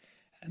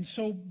 And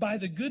so by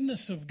the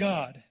goodness of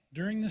God,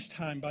 during this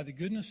time, by the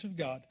goodness of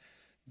God,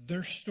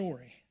 their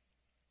story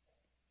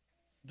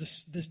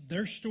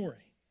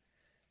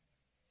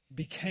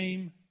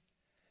became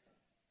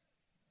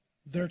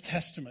their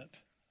testament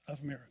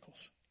of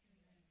miracles.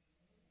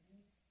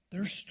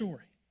 Their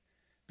story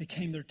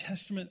became their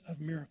testament of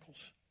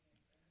miracles.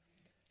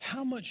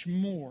 How much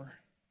more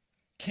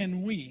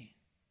can we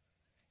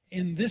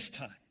in this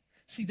time?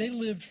 See, they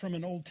lived from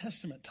an Old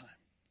Testament time.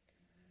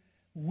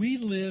 We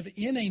live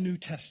in a New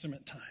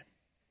Testament time.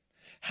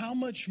 How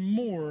much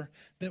more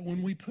that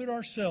when we put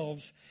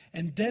ourselves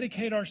and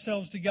dedicate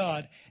ourselves to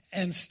God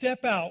and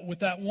step out with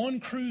that one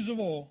cruse of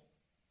oil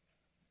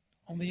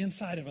on the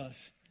inside of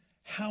us,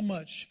 how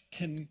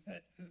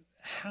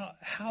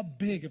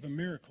big of a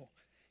miracle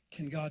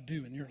can God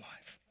do in your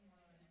life?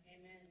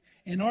 Amen.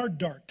 In our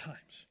dark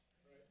times.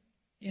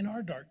 In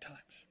our dark times.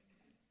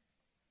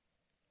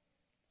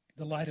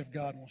 The light of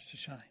God wants to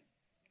shine.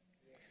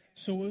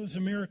 So it was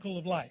a miracle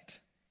of light.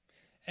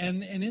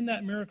 And in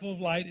that miracle of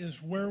light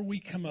is where we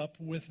come up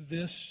with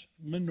this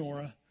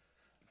menorah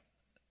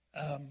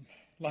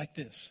like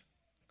this.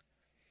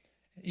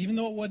 Even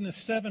though it wasn't a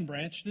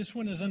 7-branch, this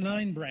one is a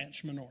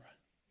 9-branch menorah.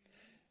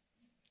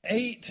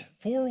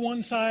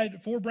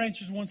 4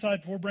 branches one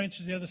side, 4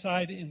 branches the other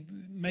side,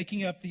 in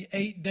making up the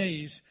 8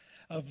 days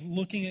of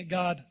looking at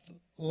God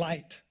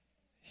light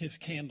His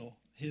candle,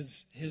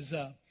 his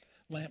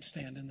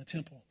lampstand in the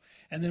temple.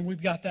 And then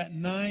we've got that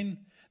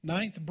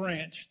ninth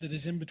branch that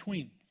is in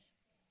between.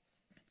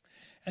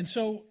 And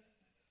so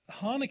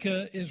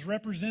Hanukkah is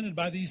represented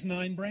by these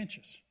 9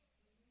 branches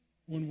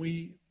when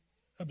we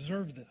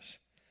observe this.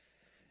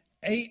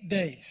 8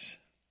 days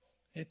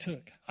it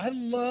took. I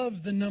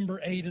love the number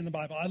 8 in the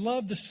Bible. I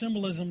love the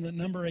symbolism that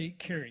number 8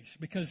 carries,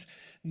 because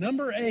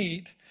number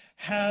 8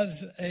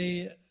 has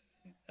a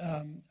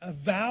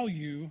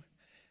value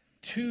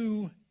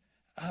to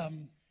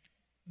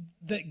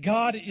that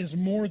God is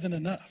more than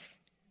enough.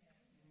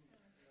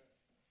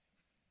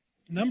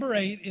 Number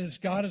 8 is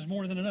God is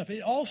more than enough.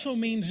 It also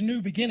means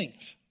new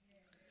beginnings.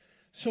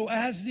 So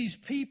as these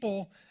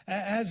people,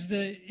 as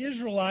the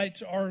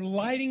Israelites are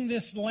lighting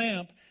this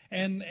lamp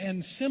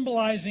and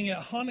symbolizing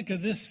at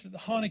Hanukkah, this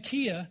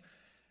Hanukkah,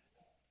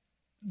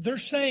 they're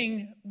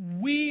saying,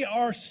 we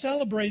are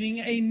celebrating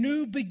a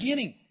new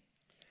beginning,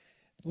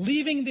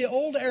 leaving the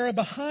old era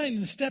behind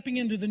and stepping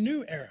into the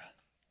new era.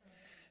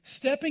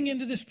 Stepping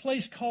into this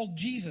place called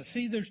Jesus.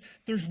 See,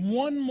 there's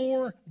one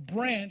more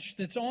branch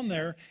that's on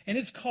there, and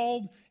it's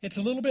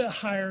a little bit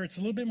higher, it's a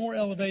little bit more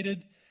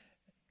elevated,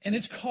 and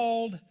it's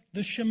called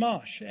the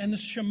Shamash. And the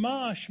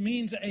Shamash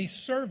means a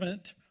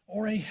servant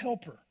or a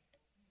helper.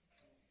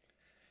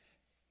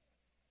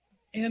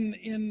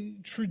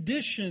 In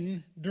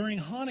tradition during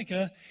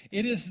Hanukkah,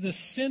 it is the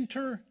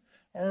center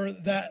or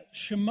that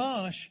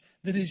Shamash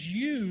that is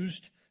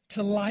used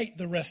to light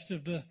the rest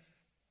of the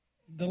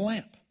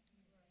lamp.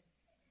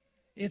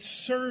 It's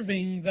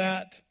serving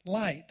that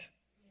light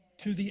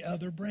to the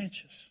other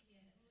branches.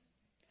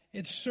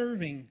 It's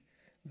serving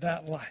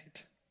that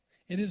light.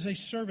 It is a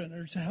servant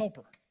or it's a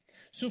helper.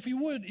 So if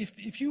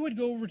you would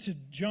go over to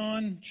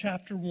John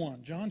chapter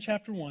 1. John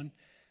chapter 1.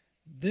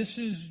 This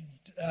is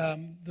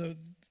the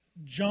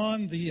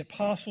John, the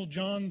apostle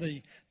John,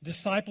 the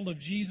disciple of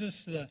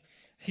Jesus.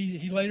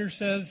 He later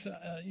says,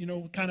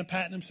 kind of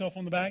patting himself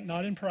on the back,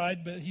 not in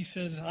pride, but he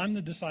says, I'm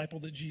the disciple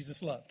that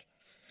Jesus loved.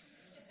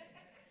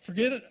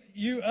 Forget it,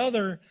 you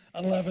other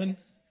 11,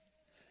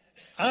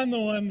 I'm the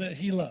one that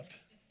he loved.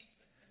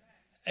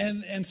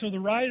 And so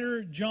the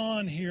writer,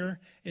 John, here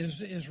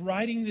is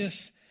writing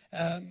this,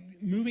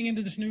 moving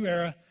into this new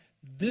era.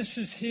 This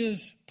is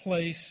his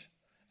place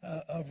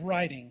of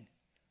writing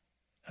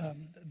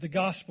the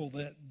gospel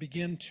that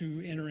began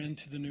to enter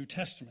into the New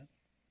Testament.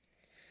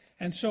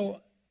 And so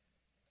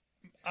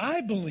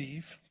I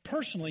believe,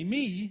 personally,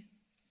 me,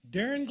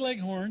 Darin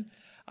Gleghorn,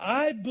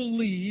 I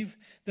believe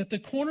that the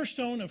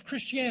cornerstone of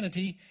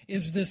Christianity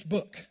is this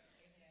book.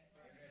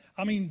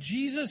 I mean,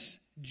 Jesus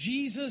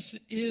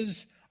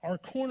is our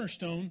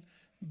cornerstone,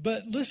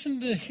 but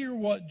listen to hear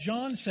what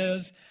John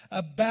says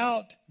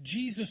about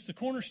Jesus, the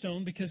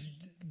cornerstone, because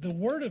the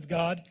Word of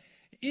God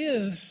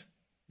is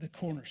the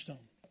cornerstone.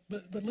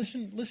 But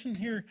listen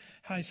here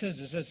how he says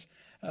this as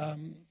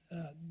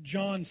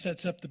John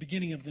sets up the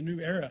beginning of the new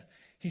era.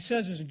 He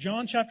says this in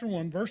John chapter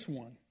 1, verse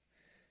 1.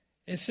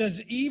 It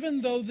says,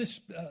 even though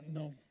this...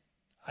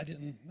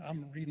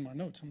 I'm reading my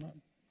notes. I'm not...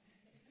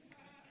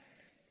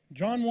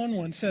 John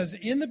 1:1 says,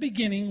 in the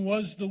beginning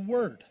was the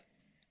Word,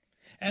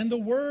 and the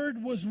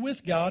Word was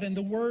with God, and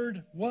the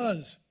Word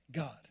was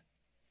God.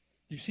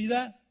 You see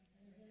that?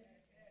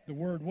 The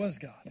Word was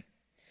God.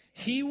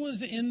 He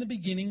was in the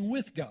beginning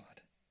with God.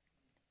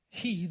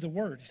 He, the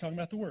Word. He's talking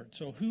about the Word.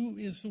 So who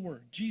is the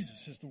Word?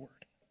 Jesus is the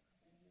Word.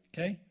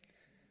 Okay?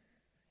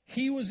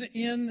 He was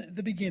in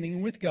the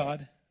beginning with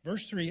God.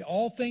 Verse 3,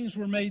 all things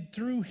were made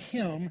through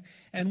him,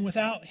 and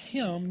without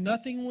him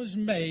nothing was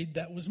made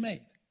that was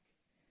made.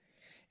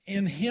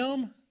 In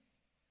him,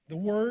 the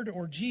Word,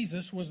 or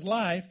Jesus, was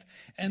life,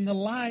 and the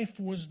life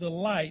was the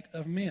light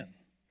of men.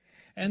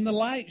 And the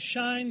light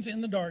shines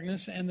in the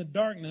darkness, and the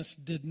darkness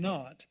did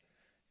not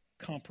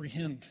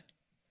comprehend.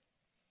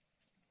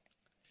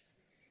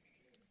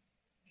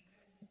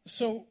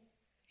 So,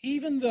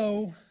 even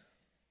though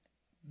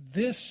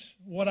this,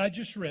 what I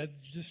just read,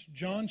 just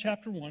John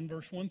chapter 1,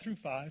 verse 1 through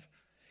 5,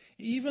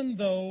 even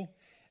though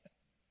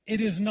it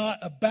is not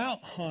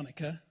about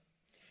Hanukkah,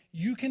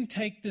 you can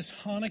take this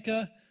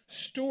Hanukkah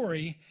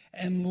story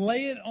and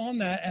lay it on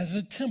that as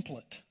a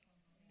template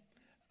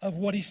of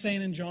what he's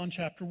saying in John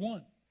chapter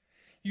 1.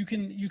 You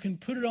can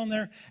put it on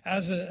there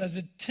as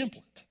a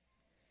template.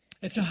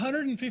 It's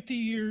 150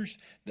 years.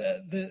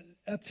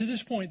 Up to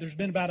this point, there's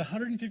been about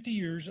 150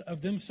 years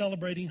of them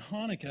celebrating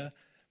Hanukkah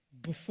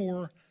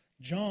before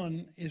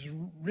John is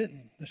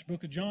written. This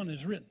book of John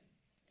is written.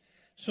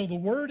 So the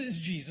Word is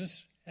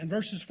Jesus, and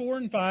verses 4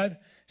 and 5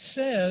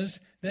 says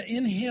that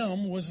in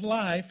him was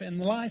life,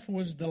 and life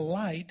was the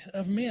light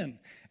of men.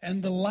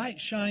 And the light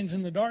shines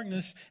in the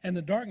darkness, and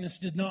the darkness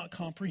did not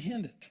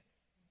comprehend it.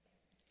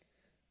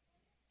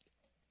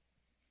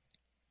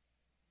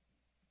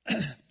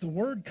 The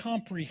word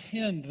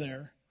comprehend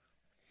there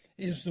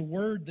is the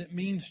word that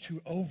means to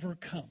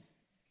overcome.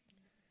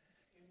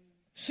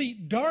 See,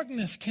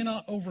 darkness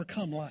cannot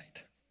overcome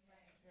light.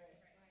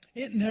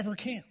 It never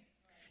can.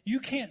 You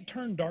can't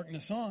turn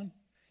darkness on.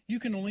 You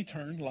can only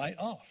turn light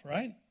off,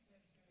 right?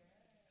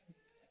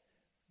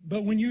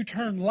 But when you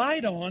turn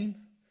light on,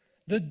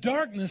 the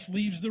darkness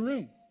leaves the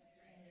room.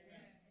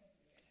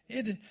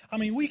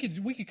 We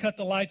could cut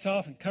the lights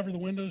off and cover the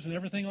windows and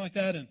everything like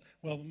that, and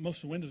well, most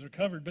of the windows are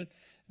covered, but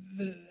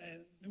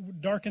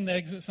darken the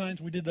exit signs.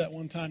 We did that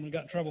one time and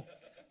got in trouble.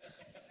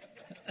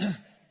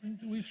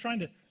 we was trying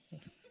to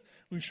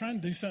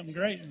do something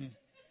great, and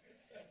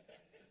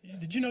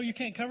did you know you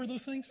can't cover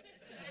those things?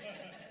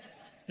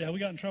 Yeah, we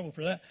got in trouble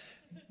for that.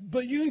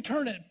 But you can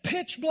turn it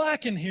pitch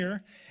black in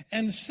here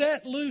and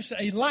set loose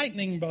a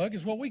lightning bug,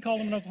 is what we call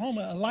them in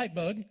Oklahoma, a light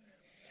bug,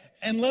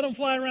 and let him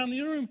fly around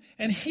the room,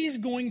 and he's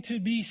going to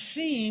be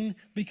seen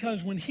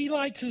because when he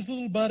lights his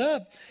little butt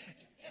up,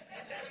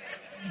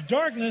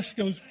 darkness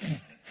goes,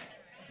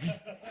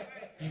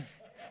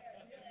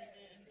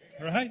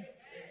 right?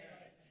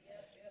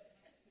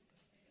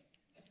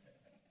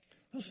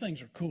 Those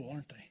things are cool,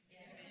 aren't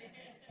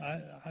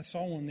they? I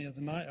saw one the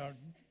other night, or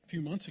a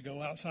few months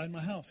ago, outside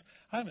my house.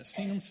 I haven't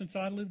seen them since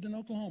I lived in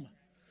Oklahoma.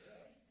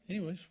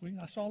 Anyways,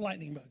 I saw a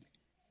lightning bug.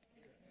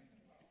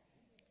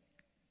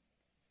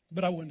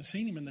 But I wouldn't have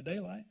seen him in the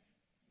daylight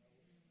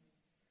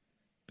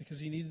because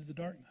he needed the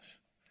darkness.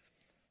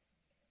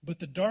 But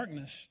the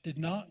darkness did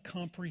not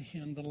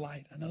comprehend the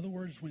light. In other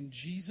words, when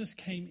Jesus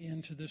came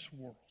into this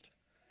world,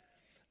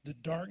 the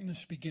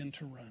darkness began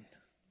to run.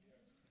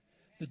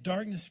 The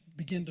darkness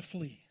began to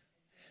flee.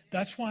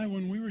 That's why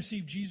when we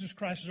receive Jesus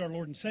Christ as our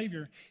Lord and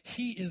Savior,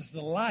 He is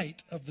the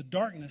light of the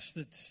darkness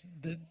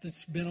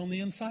that's been on the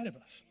inside of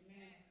us.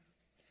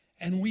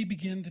 And we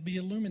begin to be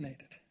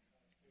illuminated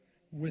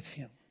with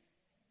Him.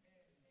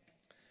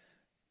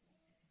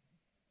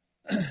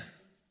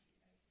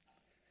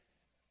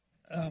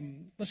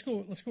 Let's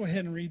go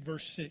ahead and read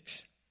verse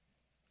 6.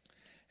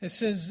 It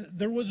says,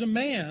 there was a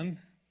man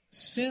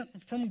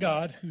sent from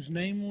God whose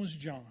name was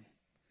John.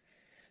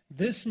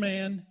 This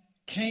man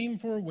came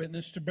for a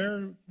witness, to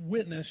bear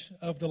witness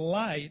of the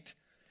light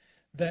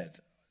that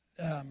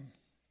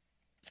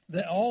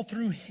that all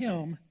through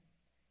him,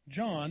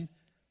 John,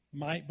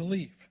 might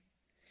believe.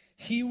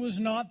 He was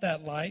not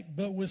that light,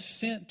 but was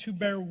sent to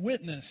bear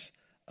witness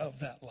of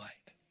that light.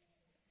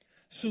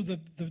 So the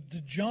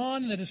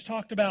John that is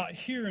talked about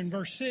here in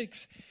verse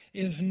 6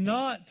 is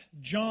not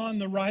John,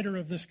 the writer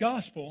of this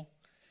gospel.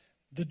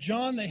 The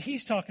John that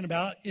he's talking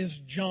about is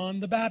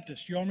John the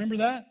Baptist. You all remember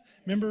that?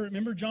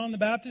 Remember John the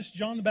Baptist?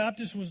 John the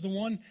Baptist was the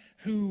one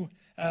who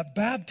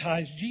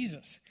baptized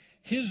Jesus.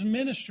 His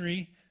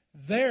ministry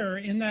there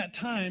in that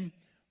time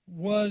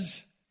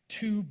was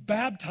to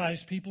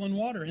baptize people in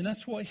water. And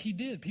that's what he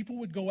did. People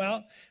would go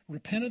out,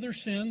 repent of their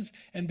sins,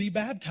 and be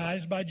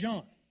baptized by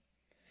John.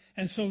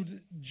 And so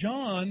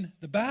John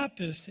the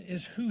Baptist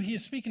is who he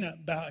is speaking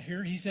about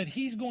here. He said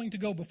he's going to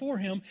go before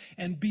him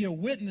and be a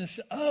witness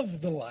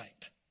of the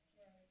light.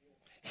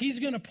 He's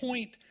going to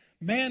point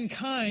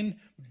mankind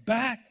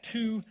back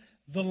to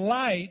the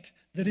light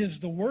that is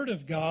the Word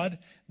of God,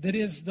 that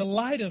is the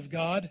light of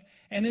God,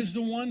 and is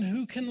the one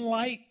who can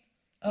light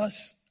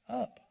us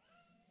up.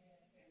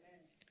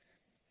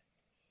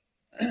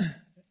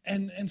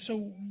 And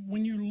so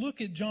when you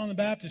look at John the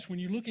Baptist, when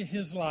you look at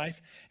his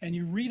life and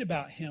you read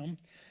about him,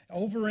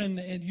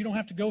 and you don't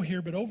have to go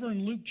here, but over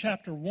in Luke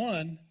chapter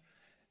 1,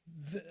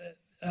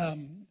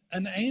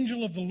 an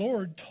angel of the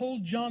Lord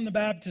told John the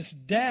Baptist's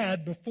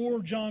dad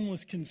before John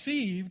was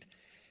conceived,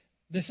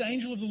 this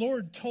angel of the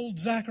Lord told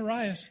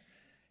Zacharias,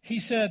 he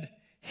said,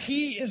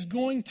 he is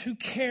going to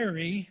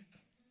carry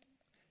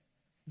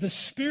the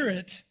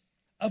spirit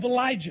of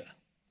Elijah.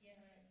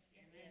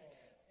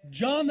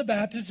 John the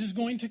Baptist is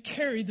going to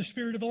carry the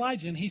spirit of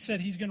Elijah. And he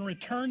said he's going to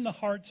return the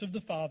hearts of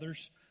the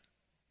fathers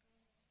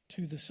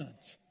to the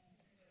sons,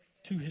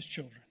 to his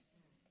children.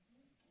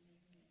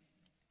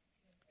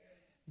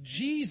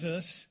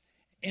 Jesus,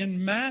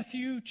 in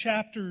Matthew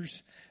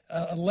chapters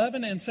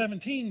 11 and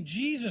 17,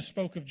 Jesus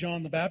spoke of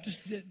John the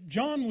Baptist.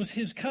 John was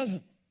his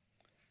cousin.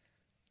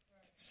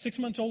 6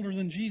 months older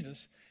than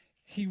Jesus.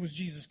 He was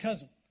Jesus'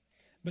 cousin.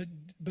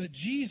 But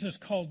Jesus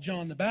called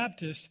John the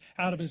Baptist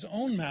out of his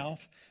own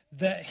mouth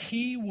that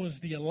he was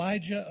the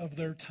Elijah of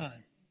their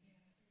time.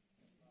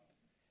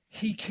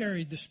 He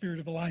carried the spirit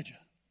of Elijah.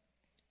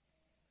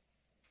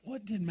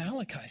 What did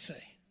Malachi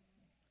say?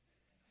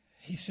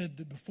 He said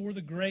that before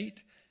the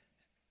great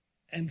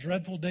and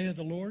dreadful day of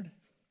the Lord,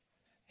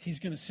 he's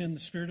going to send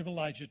the spirit of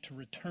Elijah to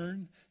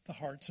return the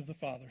hearts of the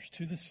fathers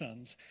to the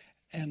sons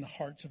and the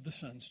hearts of the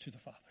sons to the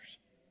fathers.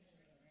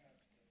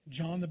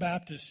 John the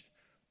Baptist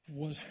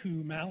was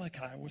who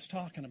Malachi was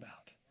talking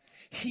about.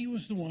 He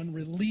was the one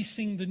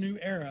releasing the new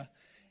era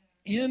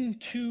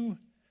into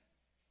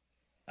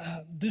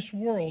this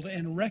world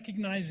and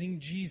recognizing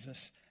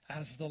Jesus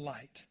as the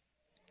light.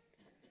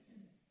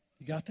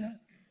 You got that?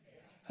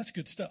 That's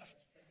good stuff.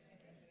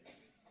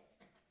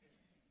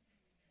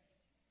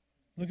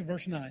 Look at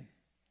verse 9.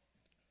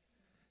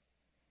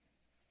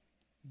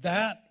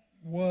 That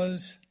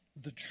was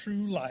the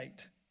true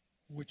light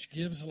which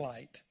gives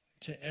light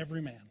to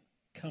every man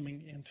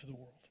coming into the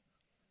world.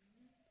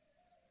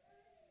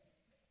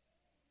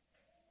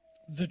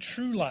 The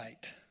true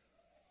light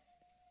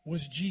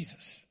was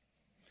Jesus.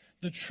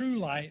 The true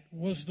light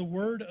was the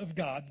Word of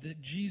God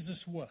that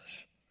Jesus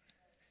was.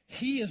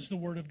 He is the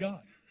Word of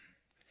God.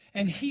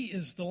 And He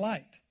is the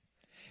light.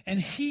 And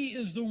He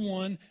is the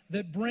one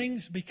that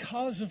brings,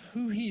 because of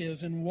who He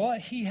is and what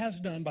He has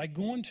done by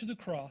going to the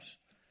cross,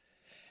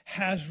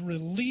 has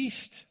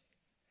released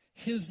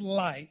His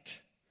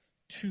light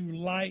to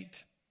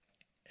light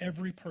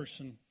every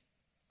person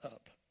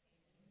up.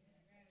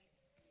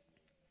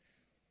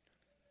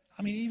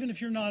 I mean, even if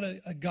you're not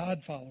a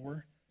God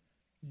follower,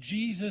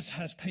 Jesus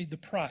has paid the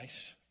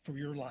price for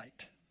your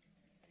light.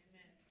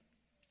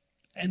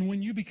 And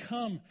when you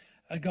become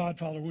a God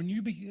follower, when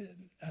you be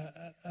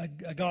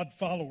a God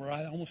follower,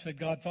 I almost said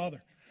God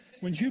Father.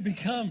 When you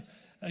become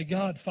a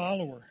God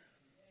follower,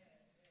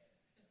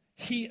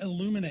 He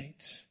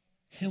illuminates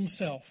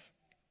Himself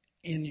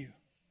in you.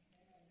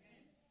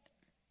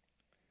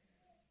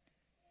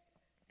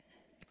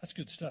 That's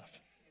good stuff.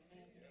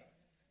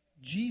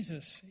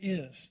 Jesus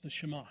is the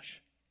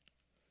Shamash.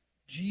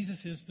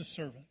 Jesus is the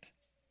servant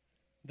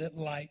that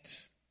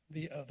lights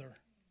the other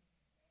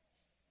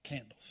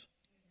candles.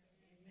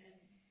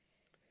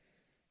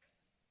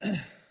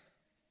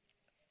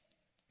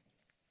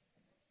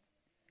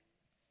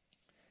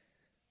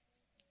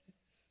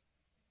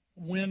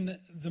 When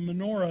the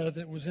menorah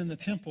that was in the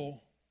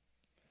temple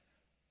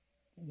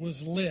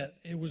was lit,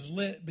 it was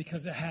lit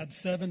because it had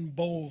 7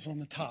 bowls on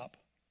the top.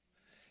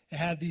 It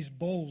had these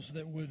bowls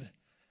that would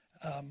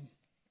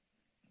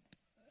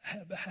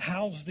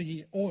house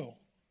the oil.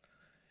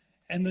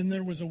 And then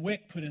there was a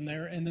wick put in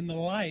there, and then the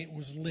light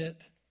was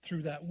lit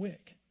through that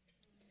wick.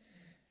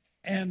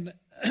 And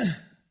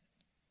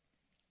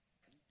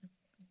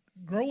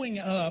growing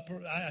up,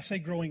 I say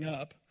growing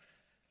up,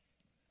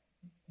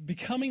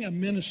 becoming a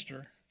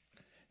minister,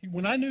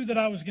 when I knew that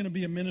I was going to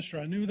be a minister,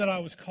 I knew that I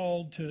was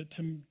called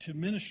to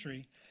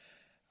ministry,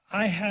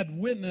 I had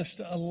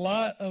witnessed a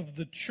lot of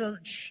the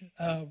church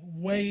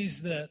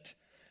ways that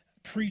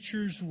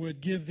preachers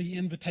would give the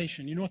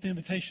invitation. You know what the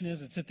invitation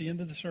is? It's at the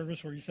end of the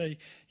service where you say,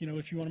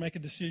 if you want to make a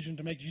decision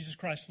to make Jesus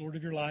Christ Lord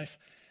of your life,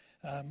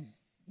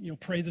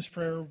 pray this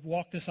prayer,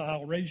 walk this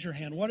aisle, raise your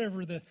hand,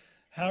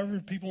 however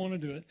people want to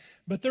do it.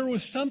 But there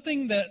was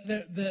something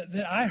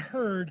that I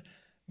heard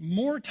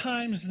more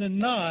times than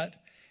not,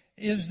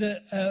 is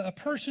that a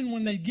person,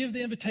 when they give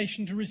the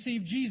invitation to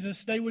receive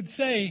Jesus, they would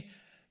say,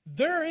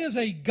 there is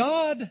a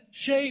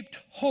God-shaped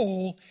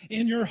hole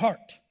in your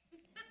heart.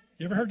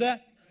 You ever heard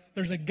that?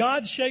 There's a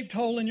God-shaped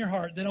hole in your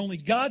heart that only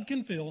God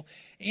can fill.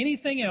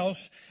 Anything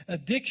else,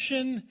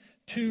 addiction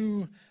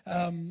to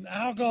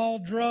alcohol,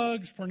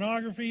 drugs,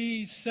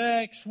 pornography,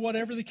 sex,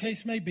 whatever the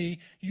case may be,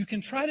 you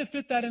can try to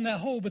fit that in that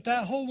hole, but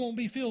that hole won't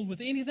be filled with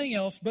anything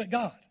else but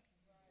God.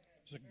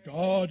 There's a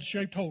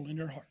God-shaped hole in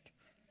your heart.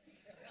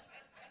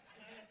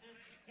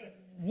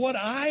 What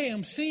I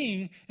am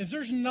seeing is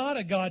there's not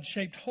a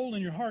God-shaped hole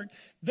in your heart.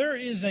 There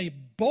is a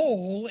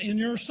bowl in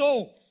your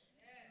soul.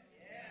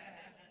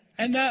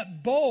 And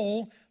that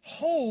bowl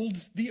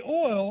holds the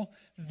oil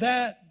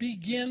that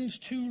begins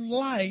to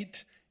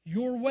light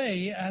your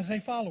way as a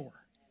follower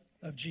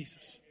of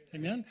Jesus.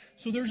 Amen?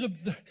 So there's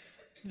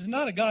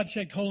not a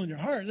God-shaped hole in your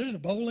heart. There's a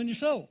bowl in your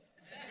soul.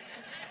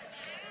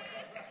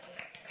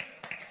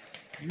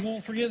 You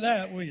won't forget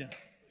that, will you?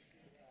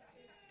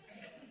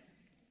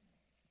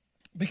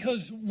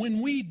 Because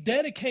when we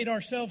dedicate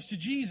ourselves to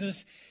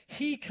Jesus,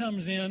 He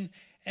comes in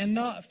and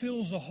not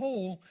fills a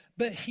hole,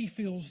 but He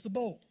fills the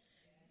bowl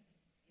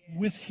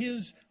with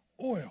His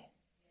oil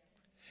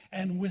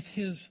and with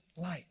His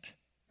light.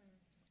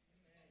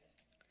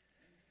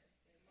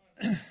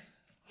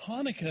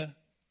 Hanukkah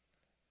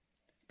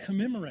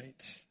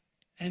commemorates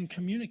and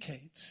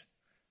communicates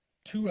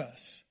to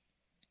us.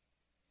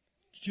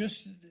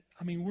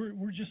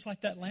 We're just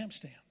like that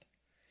lampstand.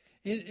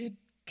 It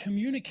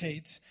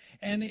communicates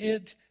and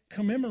it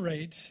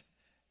commemorates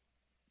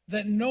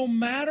that no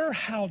matter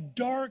how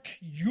dark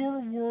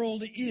your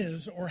world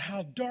is or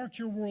how dark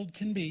your world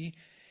can be,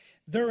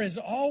 there is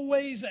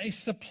always a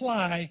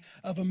supply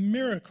of a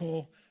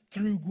miracle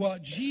through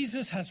what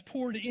Jesus has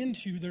poured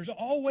into. There's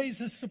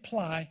always a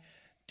supply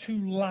to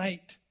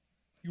light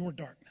your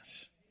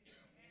darkness.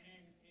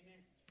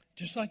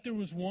 Just like there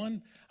was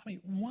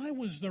why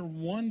was there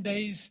one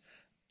day's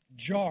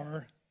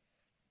jar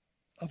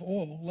of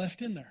oil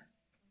left in there?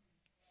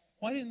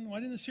 Why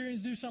didn't the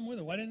Syrians do something with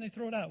it? Why didn't they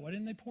throw it out? Why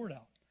didn't they pour it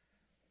out?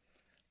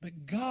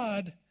 But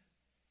God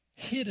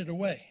hid it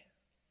away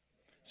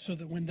so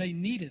that when they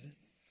needed it,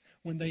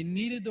 when they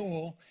needed the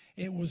oil,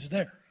 it was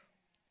there.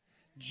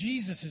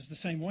 Jesus is the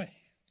same way.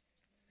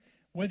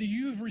 Whether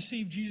you've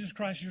received Jesus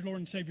Christ as your Lord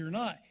and Savior or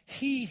not,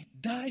 He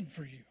died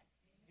for you.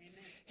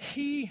 Amen.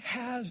 He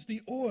has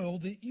the oil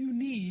that you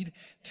need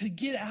to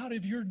get out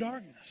of your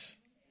darkness.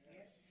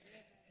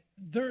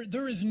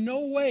 There is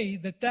no way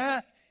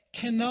that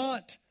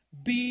cannot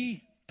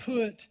be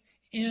put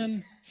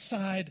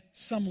inside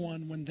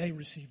someone when they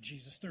receive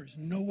Jesus. There is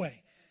no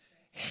way.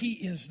 He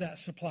is that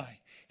supply.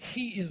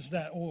 He is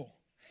that oil.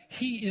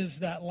 He is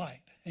that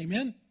light. Amen?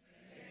 Amen.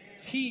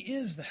 He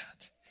is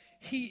that.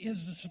 He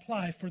is the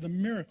supply for the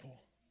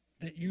miracle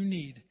that you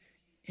need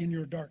in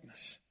your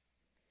darkness.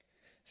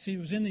 See, it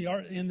was in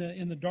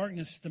the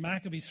darkness the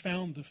Maccabees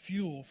found the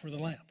fuel for the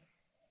lamp.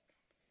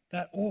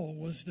 That oil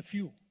was the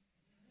fuel.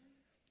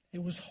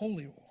 It was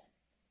holy oil.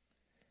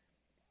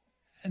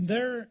 And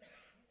there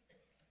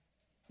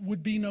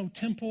would be no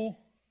temple,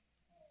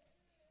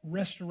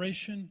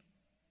 restoration,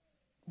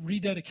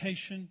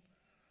 rededication,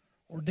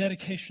 or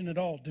dedication at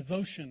all,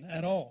 devotion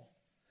at all,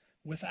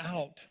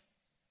 without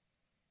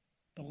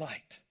the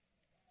light.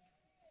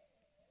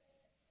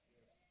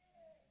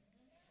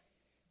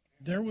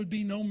 There would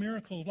be no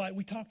miracle of light.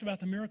 We talked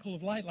about the miracle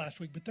of light last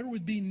week, but there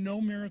would be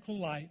no miracle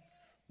light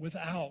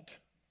without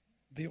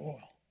the oil.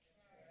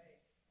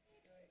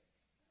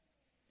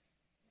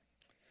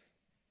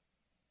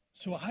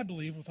 So I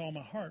believe with all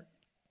my heart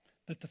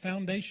that the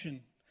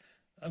foundation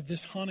of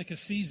this Hanukkah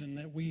season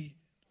that we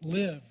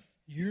live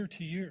year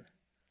to year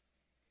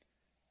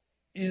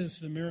is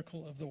the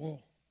miracle of the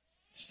oil.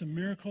 It's the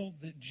miracle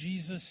that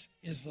Jesus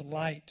is the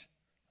light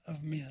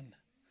of men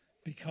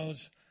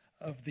because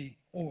of the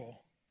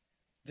oil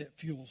that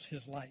fuels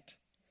His light.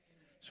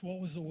 So what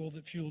was the oil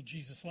that fueled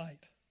Jesus'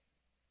 light?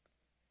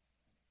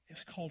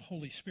 It's called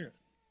Holy Spirit.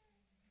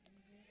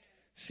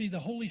 See, the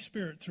Holy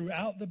Spirit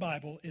throughout the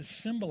Bible is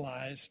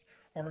symbolized,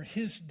 or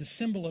the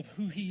symbol of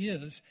who He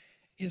is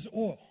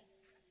oil.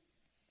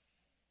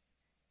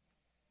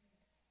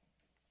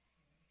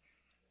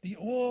 The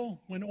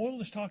oil, when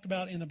oil is talked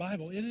about in the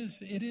Bible, it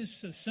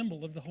is a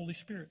symbol of the Holy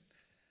Spirit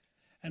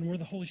and where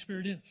the Holy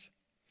Spirit is.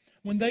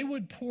 When they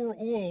would pour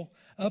oil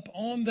up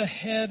on the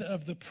head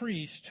of the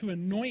priest to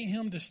anoint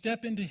him to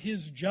step into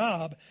his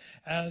job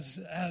as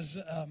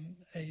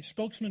a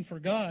spokesman for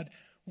God,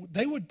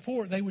 they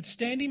would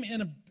stand him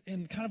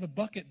in kind of a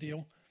bucket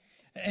deal,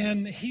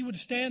 and he would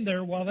stand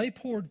there while they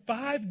poured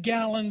 5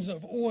 gallons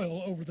of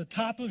oil over the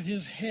top of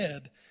his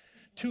head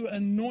to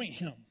anoint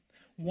him.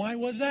 Why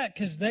was that?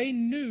 Because they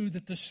knew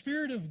that the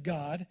Spirit of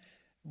God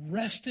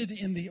rested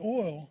in the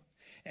oil,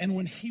 And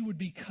when he would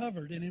be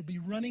covered and it would be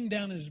running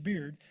down his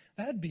beard,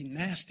 that'd be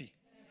nasty.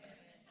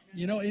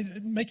 You know,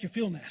 it'd make you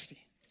feel nasty.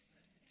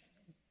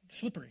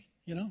 Slippery,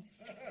 you know.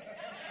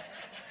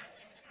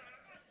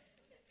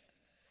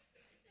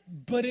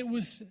 But it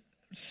was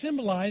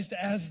symbolized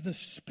as the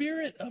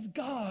Spirit of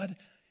God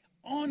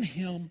on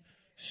him,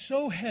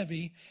 so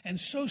heavy and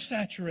so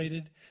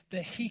saturated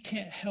that he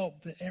can't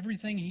help that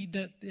everything he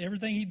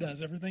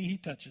does, everything he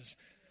touches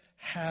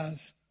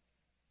has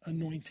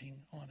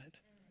anointing on it.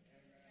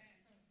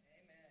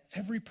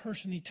 Every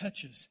person he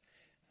touches,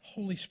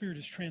 Holy Spirit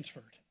is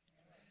transferred.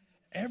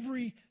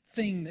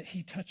 Everything that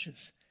he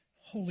touches,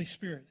 Holy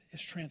Spirit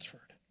is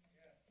transferred.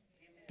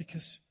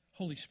 Because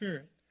Holy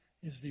Spirit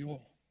is the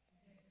oil.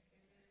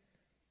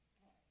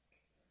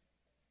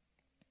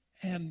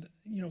 And,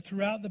 you know,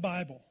 throughout the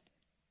Bible,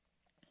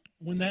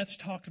 when that's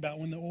talked about,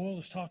 when the oil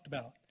is talked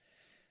about,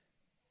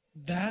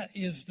 that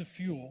is the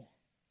fuel.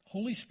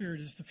 Holy Spirit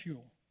is the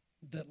fuel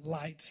that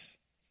lights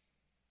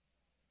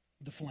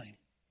the flame.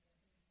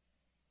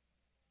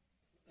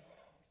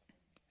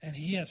 And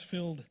he has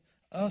filled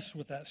us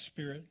with that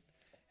Spirit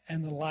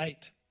and the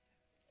light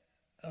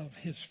of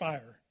his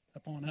fire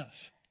upon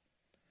us.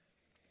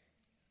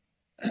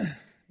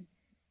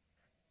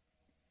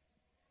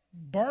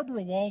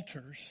 Barbara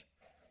Walters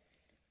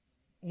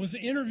was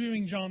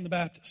interviewing John the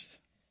Baptist.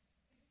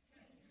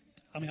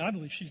 I mean, I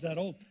believe she's that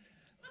old.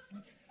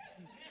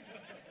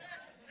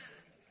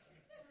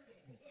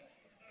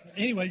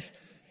 Anyways,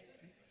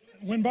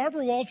 when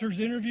Barbara Walters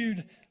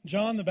interviewed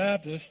John the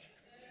Baptist,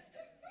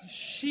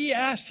 she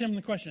asked him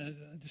the question.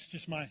 This is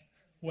just my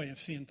way of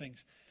seeing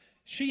things.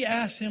 She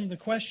asked him the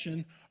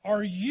question,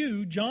 are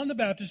you, John the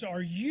Baptist,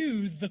 are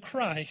you the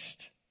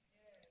Christ?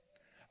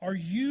 Are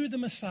you the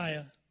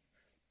Messiah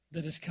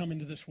that has come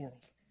into this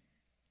world?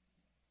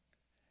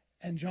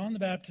 And John the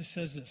Baptist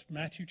says this,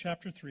 Matthew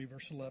chapter 3,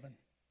 verse 11.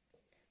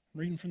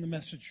 Reading from the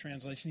Message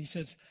translation, he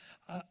says,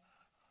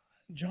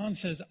 John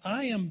says,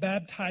 I am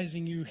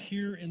baptizing you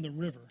here in the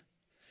river,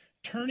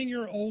 turning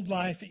your old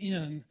life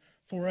in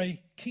for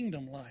a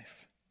kingdom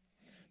life.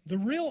 The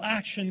real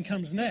action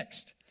comes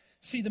next.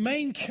 See, the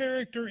main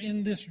character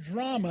in this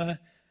drama,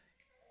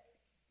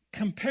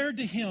 compared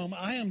to him,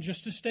 I am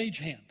just a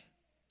stagehand.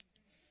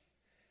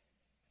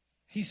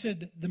 He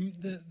said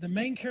the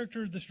main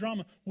character of this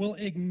drama will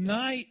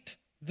ignite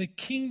the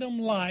kingdom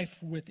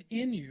life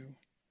within you,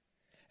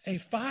 a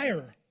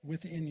fire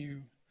within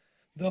you,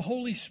 the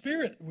Holy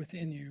Spirit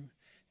within you,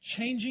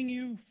 changing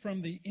you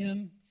from the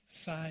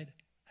inside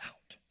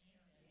out.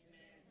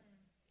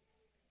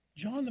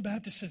 John the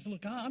Baptist says,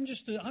 look, I'm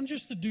just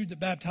the dude that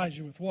baptized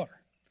you with water.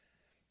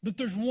 But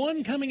there's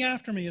one coming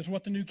after me, is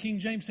what the New King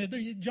James said.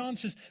 John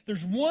says,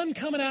 there's one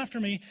coming after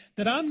me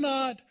that I'm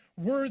not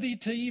worthy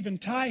to even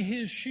tie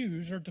his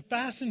shoes or to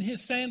fasten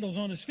his sandals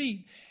on his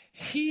feet.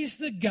 He's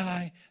the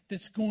guy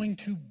that's going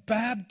to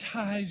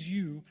baptize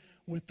you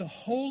with the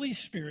Holy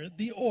Spirit,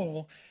 the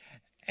oil,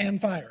 and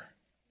fire,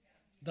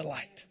 the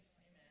light.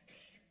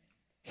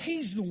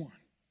 He's the one.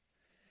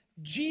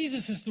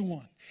 Jesus is the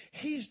one.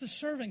 He's the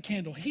servant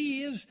candle.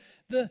 He is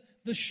the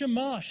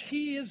shamash.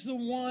 He is the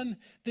one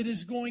that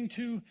is going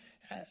to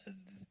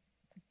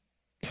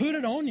put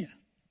it on you.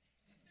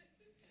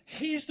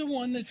 He's the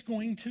one that's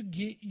going to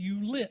get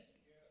you lit.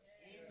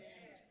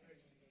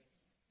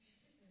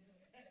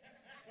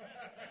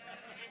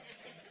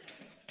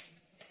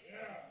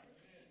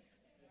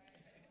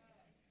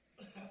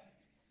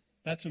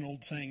 That's an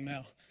old saying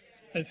now.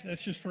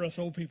 That's just for us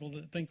old people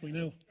that think we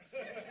know.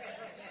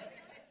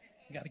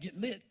 Got to get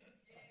lit.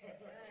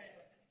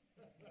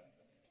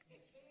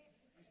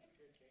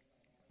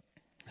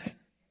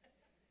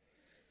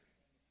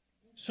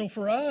 So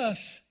for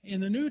us,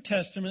 in the New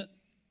Testament,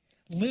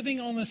 living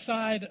on the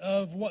side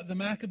of what the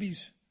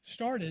Maccabees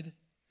started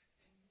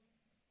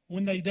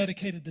when they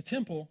dedicated the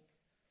temple,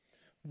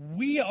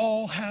 we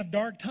all have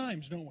dark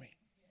times, don't we?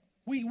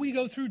 We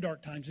go through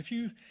dark times. If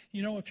you've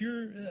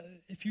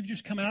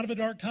just come out of a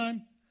dark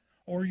time,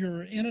 or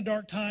you're in a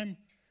dark time,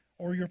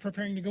 or you're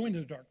preparing to go into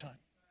a dark time,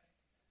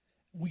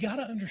 we got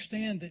to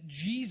understand that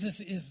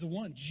Jesus is the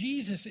one.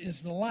 Jesus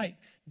is the light.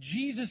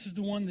 Jesus is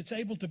the one that's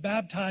able to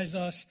baptize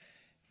us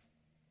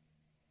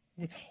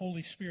with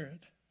Holy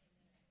Spirit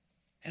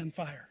and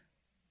fire.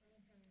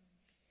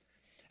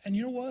 And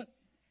you know what?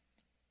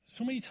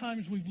 So many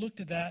times we've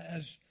looked at that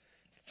as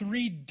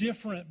three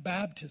different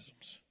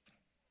baptisms.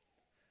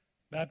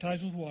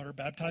 Baptized with water,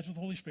 baptized with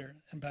Holy Spirit,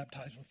 and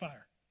baptized with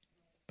fire.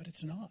 But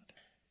it's not.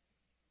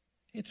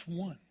 It's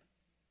one.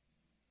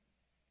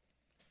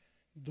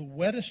 The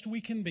wettest we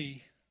can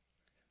be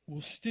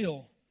will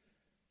still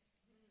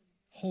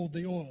hold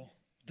the oil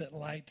that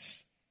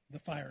lights the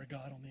fire of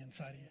God on the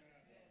inside of you.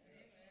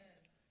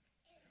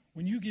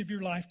 When you give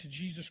your life to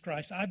Jesus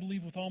Christ, I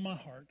believe with all my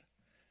heart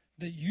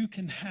that you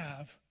can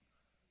have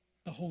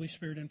the Holy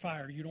Spirit and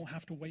fire. You don't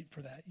have to wait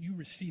for that. You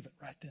receive it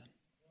right then.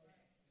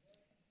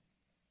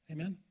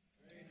 Amen?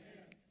 Amen.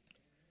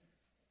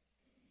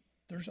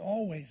 There's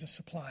always a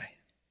supply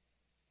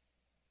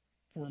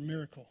for a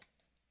miracle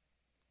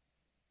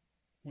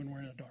when we're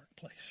in a dark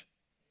place.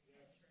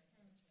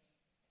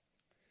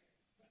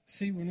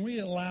 See, when we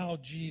allow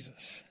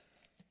Jesus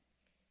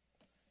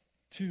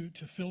to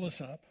fill us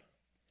up,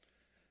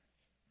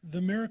 the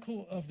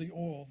miracle of the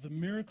oil, the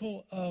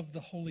miracle of the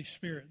Holy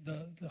Spirit,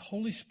 the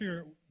Holy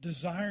Spirit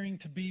desiring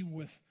to be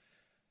with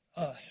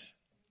us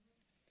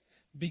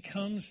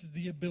becomes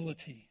the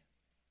ability,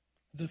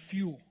 the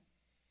fuel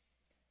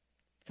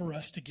for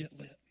us to get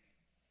lit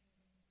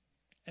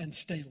and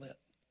stay lit.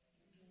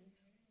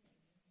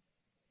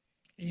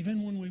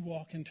 Even when we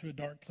walk into a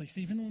dark place,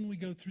 even when we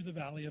go through the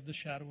valley of the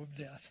shadow of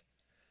death,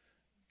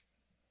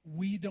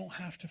 we don't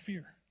have to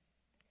fear.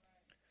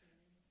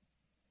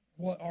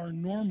 What our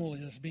normal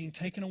is being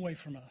taken away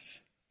from us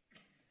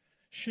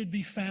should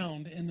be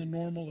found in the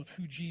normal of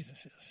who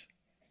Jesus is.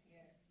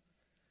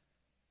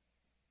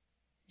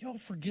 Y'all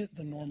forget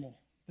the normal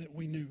that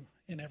we knew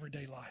in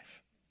everyday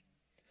life.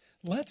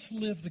 Let's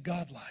live the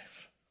God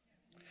life.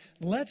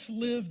 Let's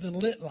live the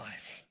lit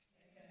life.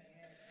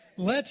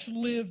 Let's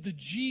live the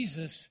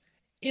Jesus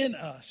in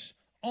us,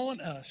 on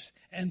us,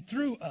 and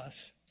through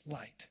us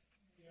light.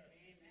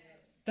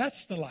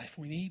 That's the life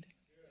we need.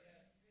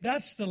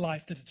 That's the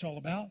life that it's all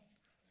about.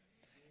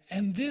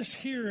 And this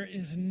here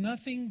is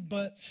nothing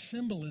but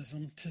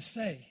symbolism to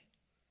say,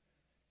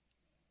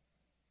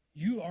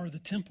 you are the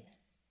temple.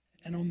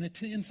 And on the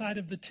inside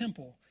of the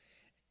temple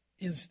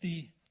is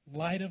the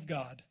light of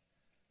God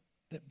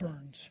that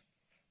burns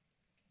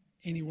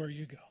anywhere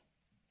you go.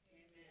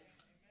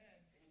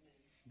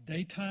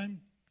 Daytime,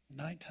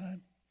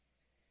 nighttime,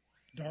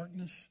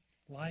 darkness,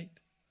 light.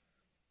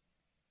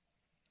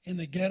 In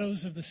the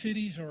ghettos of the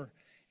cities or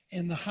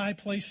in the high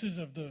places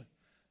of the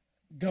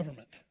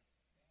government.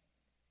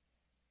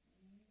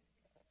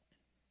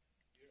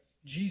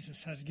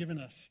 Jesus has given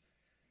us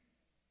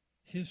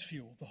his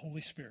fuel, the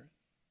Holy Spirit.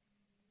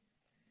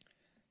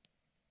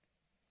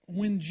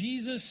 When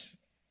Jesus,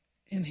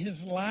 in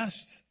his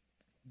last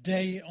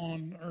day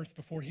on earth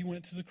before he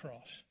went to the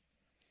cross,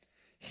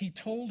 he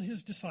told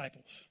his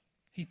disciples,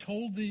 he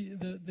told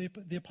the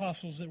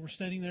apostles that were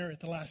sitting there at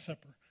the Last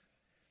Supper,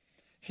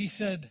 he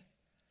said,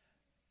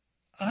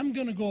 I'm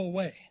going to go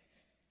away.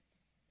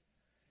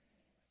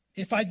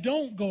 If I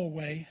don't go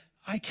away,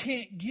 I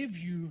can't give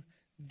you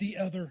the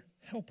other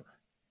helper.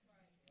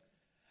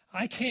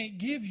 I can't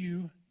give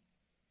you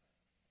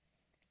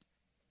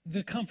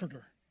the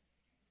comforter.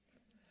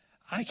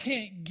 I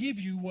can't give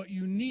you what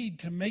you need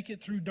to make it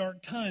through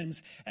dark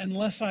times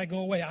unless I go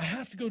away. I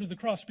have to go to the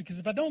cross, because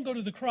if I don't go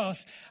to the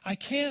cross, I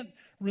can't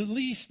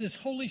release this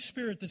Holy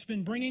Spirit that's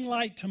been bringing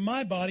light to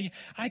my body.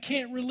 I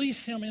can't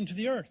release him into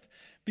the earth,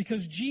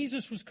 because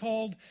Jesus was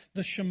called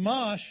the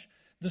Shamash,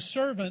 the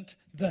servant,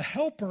 the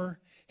helper.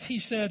 He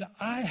said,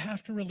 I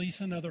have to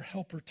release another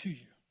helper to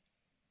you.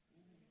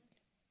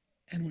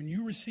 And when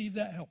you receive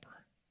that helper,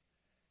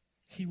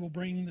 he will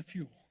bring the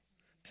fuel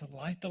to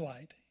light the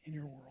light in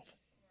your world.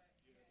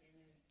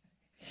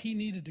 He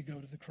needed to go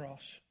to the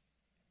cross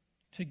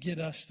to get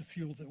us the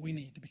fuel that we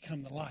need to become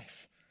the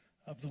life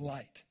of the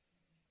light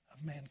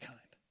of mankind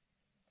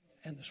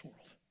and this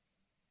world.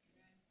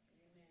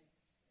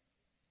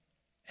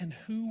 And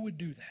who would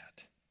do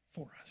that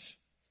for us?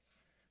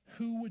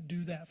 Who would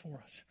do that for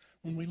us?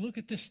 When we look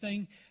at this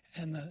thing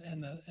and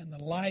the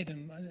light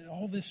and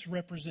all this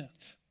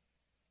represents,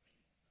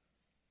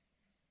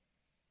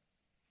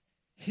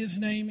 his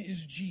name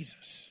is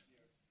Jesus,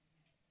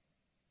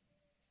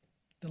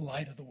 the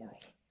light of the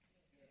world.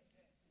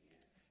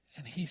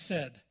 And he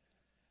said,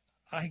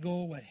 I go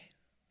away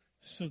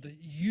so that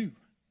you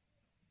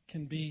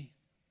can be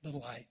the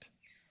light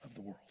of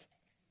the world.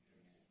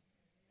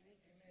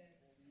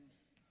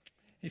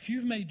 If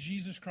you've made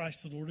Jesus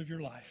Christ the Lord of your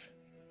life,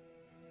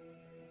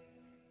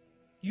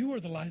 you are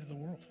the light of the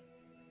world.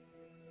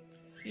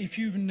 If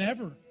you've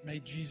never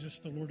made Jesus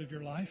the Lord of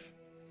your life,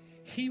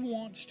 he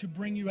wants to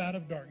bring you out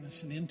of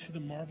darkness and into the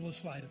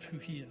marvelous light of who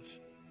he is.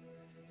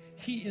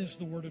 He is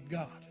the Word of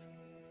God.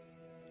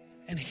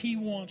 And he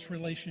wants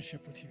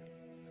relationship with you.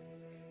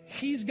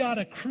 He's got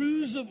a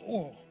cruse of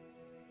oil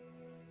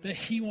that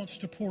he wants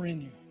to pour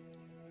in you.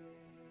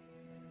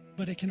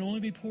 But it can only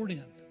be poured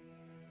in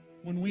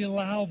when we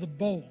allow the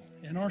bowl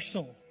in our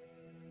soul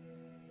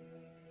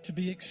to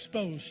be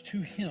exposed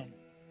to him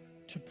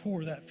to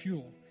pour that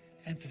fuel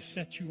and to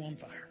set you on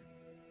fire.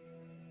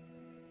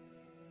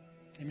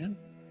 Amen?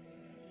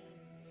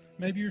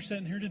 Maybe you're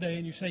sitting here today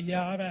and you say,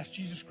 yeah, I've asked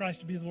Jesus Christ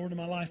to be the Lord of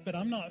my life, but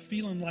I'm not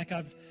feeling like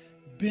I've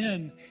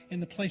been in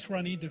the place where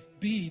I need to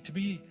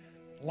be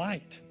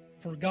light,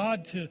 for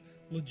God to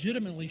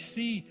legitimately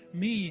see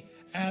me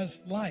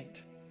as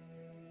light.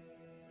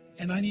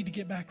 And I need to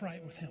get back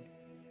right with him.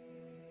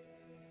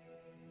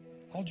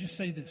 I'll just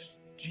say this.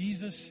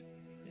 Jesus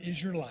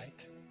is your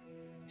light,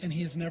 and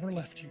he has never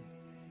left you,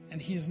 and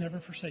he has never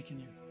forsaken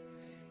you.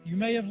 You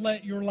may have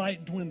let your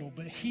light dwindle,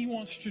 but he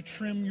wants to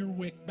trim your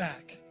wick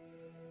back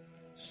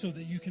so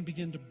that you can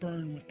begin to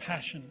burn with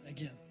passion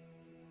again.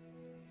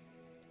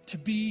 To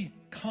be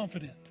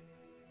confident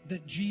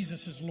that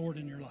Jesus is Lord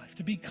in your life.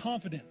 To be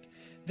confident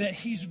that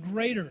he's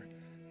greater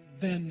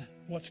than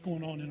what's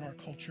going on in our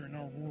culture, in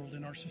our world,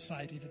 in our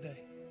society today.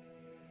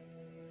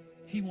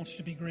 He wants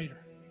to be greater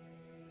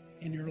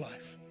in your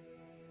life.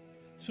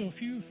 So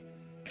if you've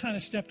kind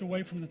of stepped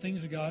away from the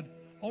things of God,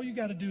 all you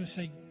got to do is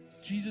say,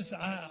 Jesus,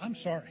 I'm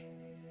sorry.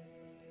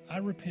 I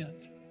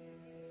repent,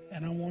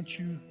 and I want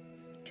you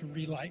to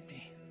relight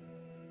me.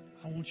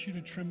 I want you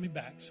to trim me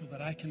back so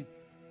that I can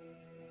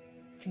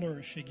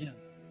flourish again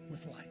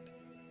with light.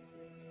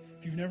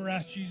 If you've never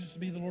asked Jesus to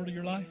be the Lord of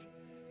your life,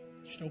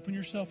 just open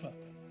yourself up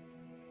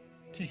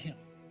to Him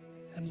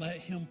and let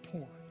Him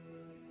pour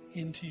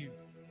into you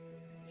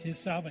His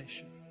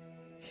salvation,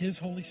 His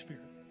Holy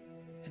Spirit,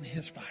 and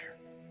His fire.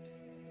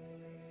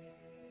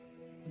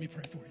 Let me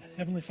pray for you.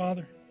 Heavenly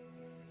Father,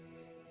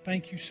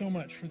 thank you so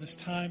much for this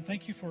time.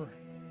 Thank you for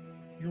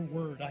your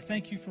word. I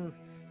thank you for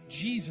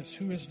Jesus,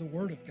 who is the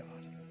Word of God.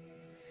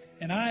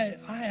 And I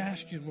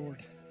ask you, Lord,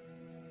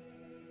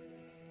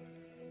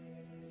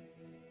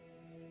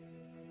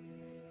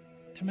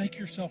 to make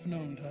yourself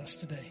known to us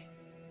today.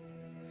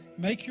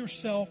 Make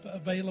yourself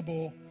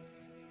available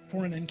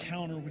for an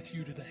encounter with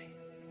you today.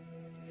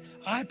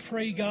 I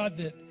pray, God,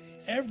 that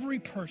every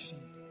person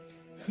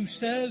who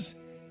says,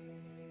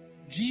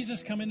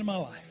 Jesus, come into my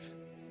life,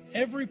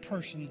 every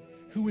person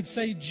who would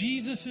say,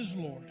 Jesus is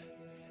Lord,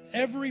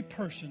 every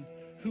person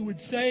who would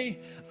say,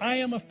 I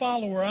am a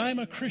follower, I am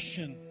a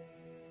Christian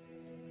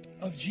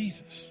of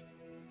Jesus,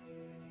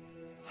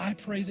 I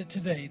pray that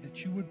today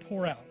that you would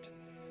pour out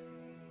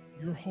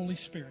your Holy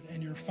Spirit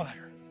and your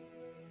fire.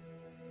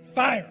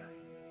 Fire!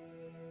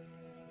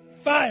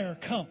 Fire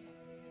come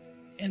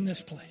in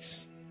this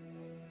place.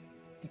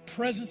 The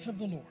presence of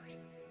the Lord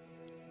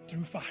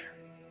through fire.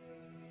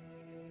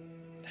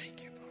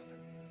 Thank you, Father.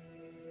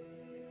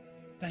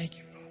 Thank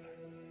you, Father.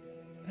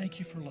 Thank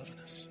you for loving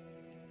us.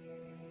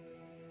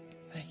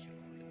 Thank you,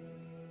 Lord.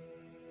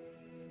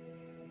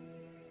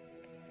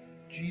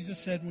 Jesus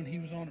said when he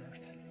was on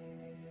earth,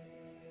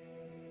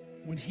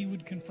 when he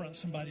would confront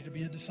somebody to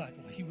be a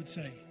disciple, he would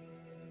say,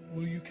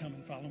 will you come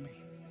and follow me?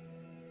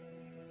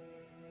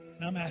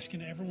 And I'm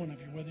asking every one of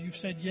you, whether you've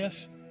said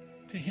yes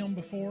to him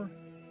before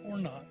or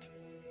not,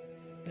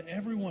 that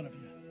every one of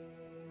you,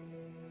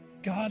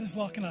 God is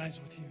locking eyes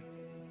with you.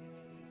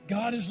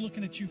 God is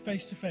looking at you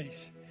face to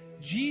face.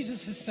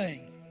 Jesus is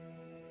saying,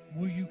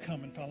 will you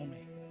come and follow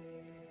me?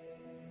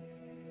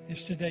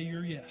 Is today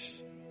your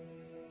yes?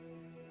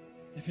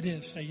 If it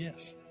is, say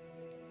yes.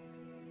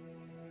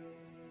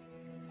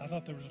 I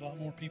thought there was a lot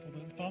more people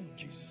that followed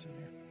Jesus in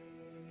here.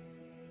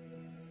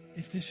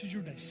 If this is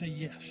your day, say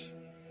yes.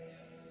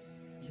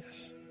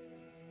 Yes.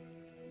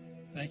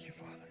 Thank you,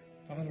 Father.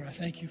 Father, I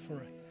thank you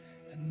for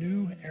a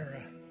new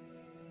era,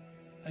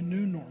 a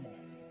new normal,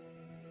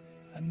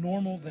 a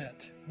normal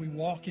that we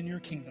walk in your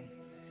kingdom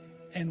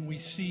and we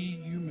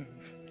see you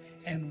move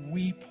and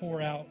we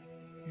pour out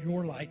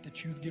your light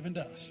that you've given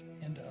to us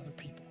into other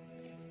people.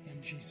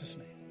 In Jesus'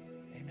 name.